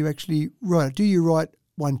how you actually write it. Do you write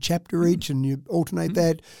one chapter each and you alternate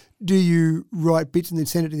that? Do you write bits and then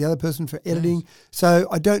send it to the other person for editing? So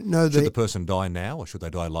I don't know Should the person die now or should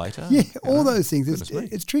they die later? Yeah, all those things.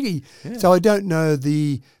 It's tricky. Yeah. So I don't know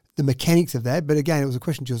the mechanics of that. But again, it was a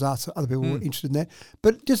question she was asked, so other people were interested in that.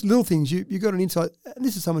 But just little things, you got an insight. And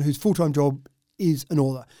this is someone whose full-time job is an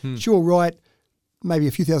author. She'll write maybe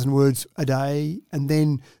a few thousand words a day, and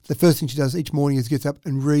then the first thing she does each morning is gets up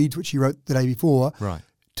and reads what she wrote the day before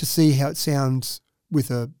to see how it sounds with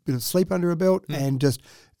a bit of sleep under her belt and just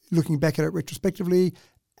looking back at it retrospectively,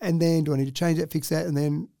 and then do I need to change that, fix that, and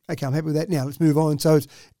then, okay, I'm happy with that, now let's move on. So it's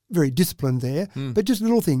very disciplined there, but just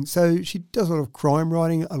little things. So she does a lot of crime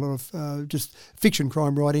writing, a lot of just fiction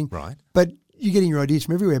crime writing. Right. But you're getting your ideas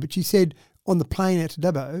from everywhere. But she said on the plane out to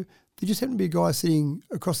Dubbo, there just happened to be a guy sitting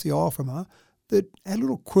across the aisle from her that had a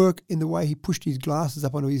little quirk in the way he pushed his glasses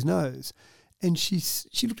up onto his nose. And she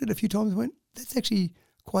looked at it a few times and went, that's actually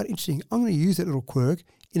quite interesting. I'm going to use that little quirk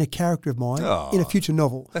in a character of mine in a future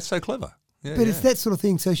novel. That's so clever. But it's that sort of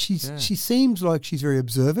thing. So she seems like she's very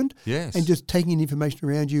observant. Yes. And just taking in information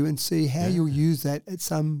around you and see how you'll use that at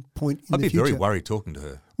some point in the future. I'd be very worried talking to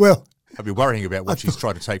her. Well, I'd be worrying about what she's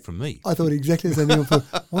tried to take from me. I thought exactly the same thing.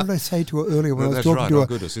 What did I say to her earlier when I was talking to her?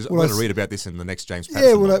 Goodness. I'm going to read about this in the next James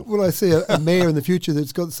Patterson novel. Will I see a mayor in the future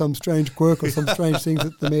that's got some strange quirk or some strange things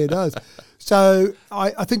that the mayor does? So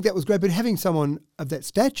I think that was great. But having someone of that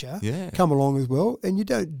stature come along as well, and you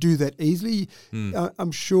don't do that easily.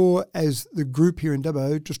 I'm sure as the group here in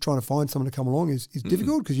Dubbo, just trying to find someone to come along is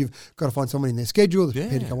difficult because you've got to find someone in their schedule that's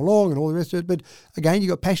prepared to come along and all the rest of it. But again, you've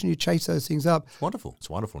got passion, you chase those things up. It's wonderful. It's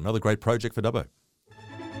wonderful. Another great project for Dubbo.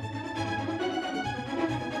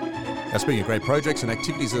 Now, speaking of great projects and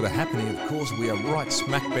activities that are happening, of course, we are right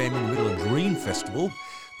smack bang in the middle of Dream Festival.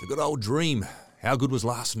 The good old Dream. How good was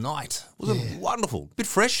last night? Wasn't it wonderful? Bit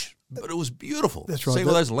fresh, but it was beautiful. That's right. Seeing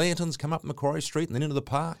all those lanterns come up Macquarie Street and then into the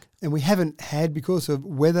park. And we haven't had, because of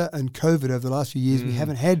weather and COVID over the last few years, we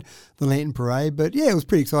haven't had the Lantern Parade. But yeah, it was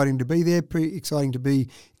pretty exciting to be there, pretty exciting to be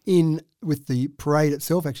in with the parade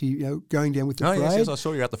itself, actually, going down with the parade. Yes, I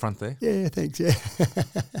saw you out the front there. Yeah, thanks, yeah.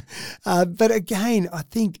 But again, I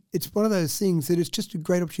think it's one of those things that it's just a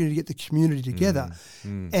great opportunity to get the community together.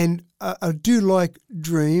 And I do like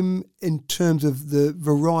Dream in terms of the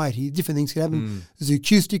variety, different things can happen. The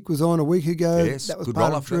acoustic was on a week ago. Yes, that was good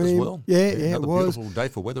part roll of up for that Dream. as well. Yeah, it was. Beautiful day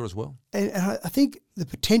for weather as well. And I think the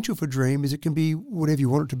potential for Dream is it can be whatever you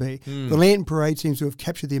want it to be. The Lantern Parade seems to have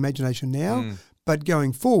captured the imagination now. But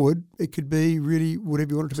going forward, it could be really whatever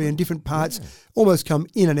you want it to be, and different parts almost come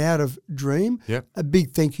in and out of Dream. Yep. A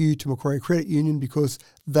big thank you to Macquarie Credit Union because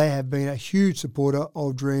they have been a huge supporter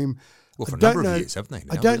of Dream. Well, for a number of years, haven't they?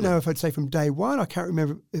 I don't know if I'd say from day one. I can't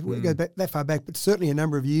remember if we go back that far back, but certainly a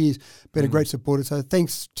number of years been a great supporter. So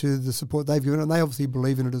thanks to the support they've given, and they obviously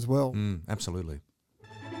believe in it as well. Absolutely.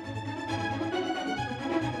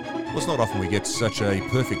 Well, it's not often we get such a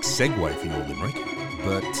perfect segue for your Limerick.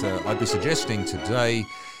 But I'd be suggesting today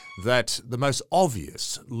that the most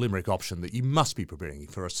obvious Limerick option that you must be preparing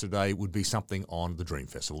for us today would be something on the Dream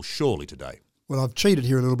Festival, surely today. Well, I've cheated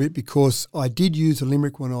here a little bit because I did use a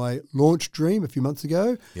Limerick when I launched Dream a few months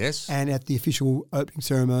ago. Yes. And at the official opening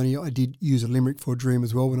ceremony, I did use a Limerick for Dream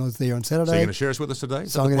as well when I was there on Saturday. So you're going to share us with us today?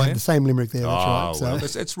 So I'm going to have the same Limerick there, that's right. So. Well,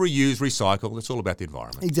 it's reuse, recycle. It's all about the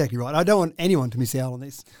environment. Exactly right. I don't want anyone to miss out on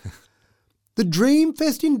this. The Dream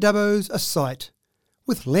Fest in Dubbo's a sight,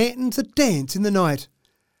 with lanterns that dance in the night.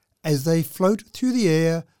 As they float through the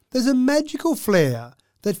air, there's a magical flare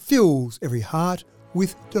that fills every heart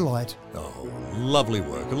with delight. Oh, lovely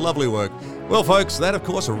work, lovely work. Well, folks, that, of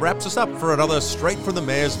course, wraps us up for another Straight from the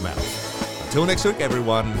Mayor's Mouth. Until next week,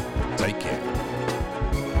 everyone, take care.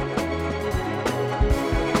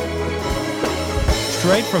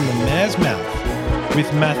 Straight from the Mayor's Mouth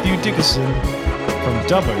with Matthew Dickerson from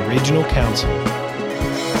Dubbo Regional Council.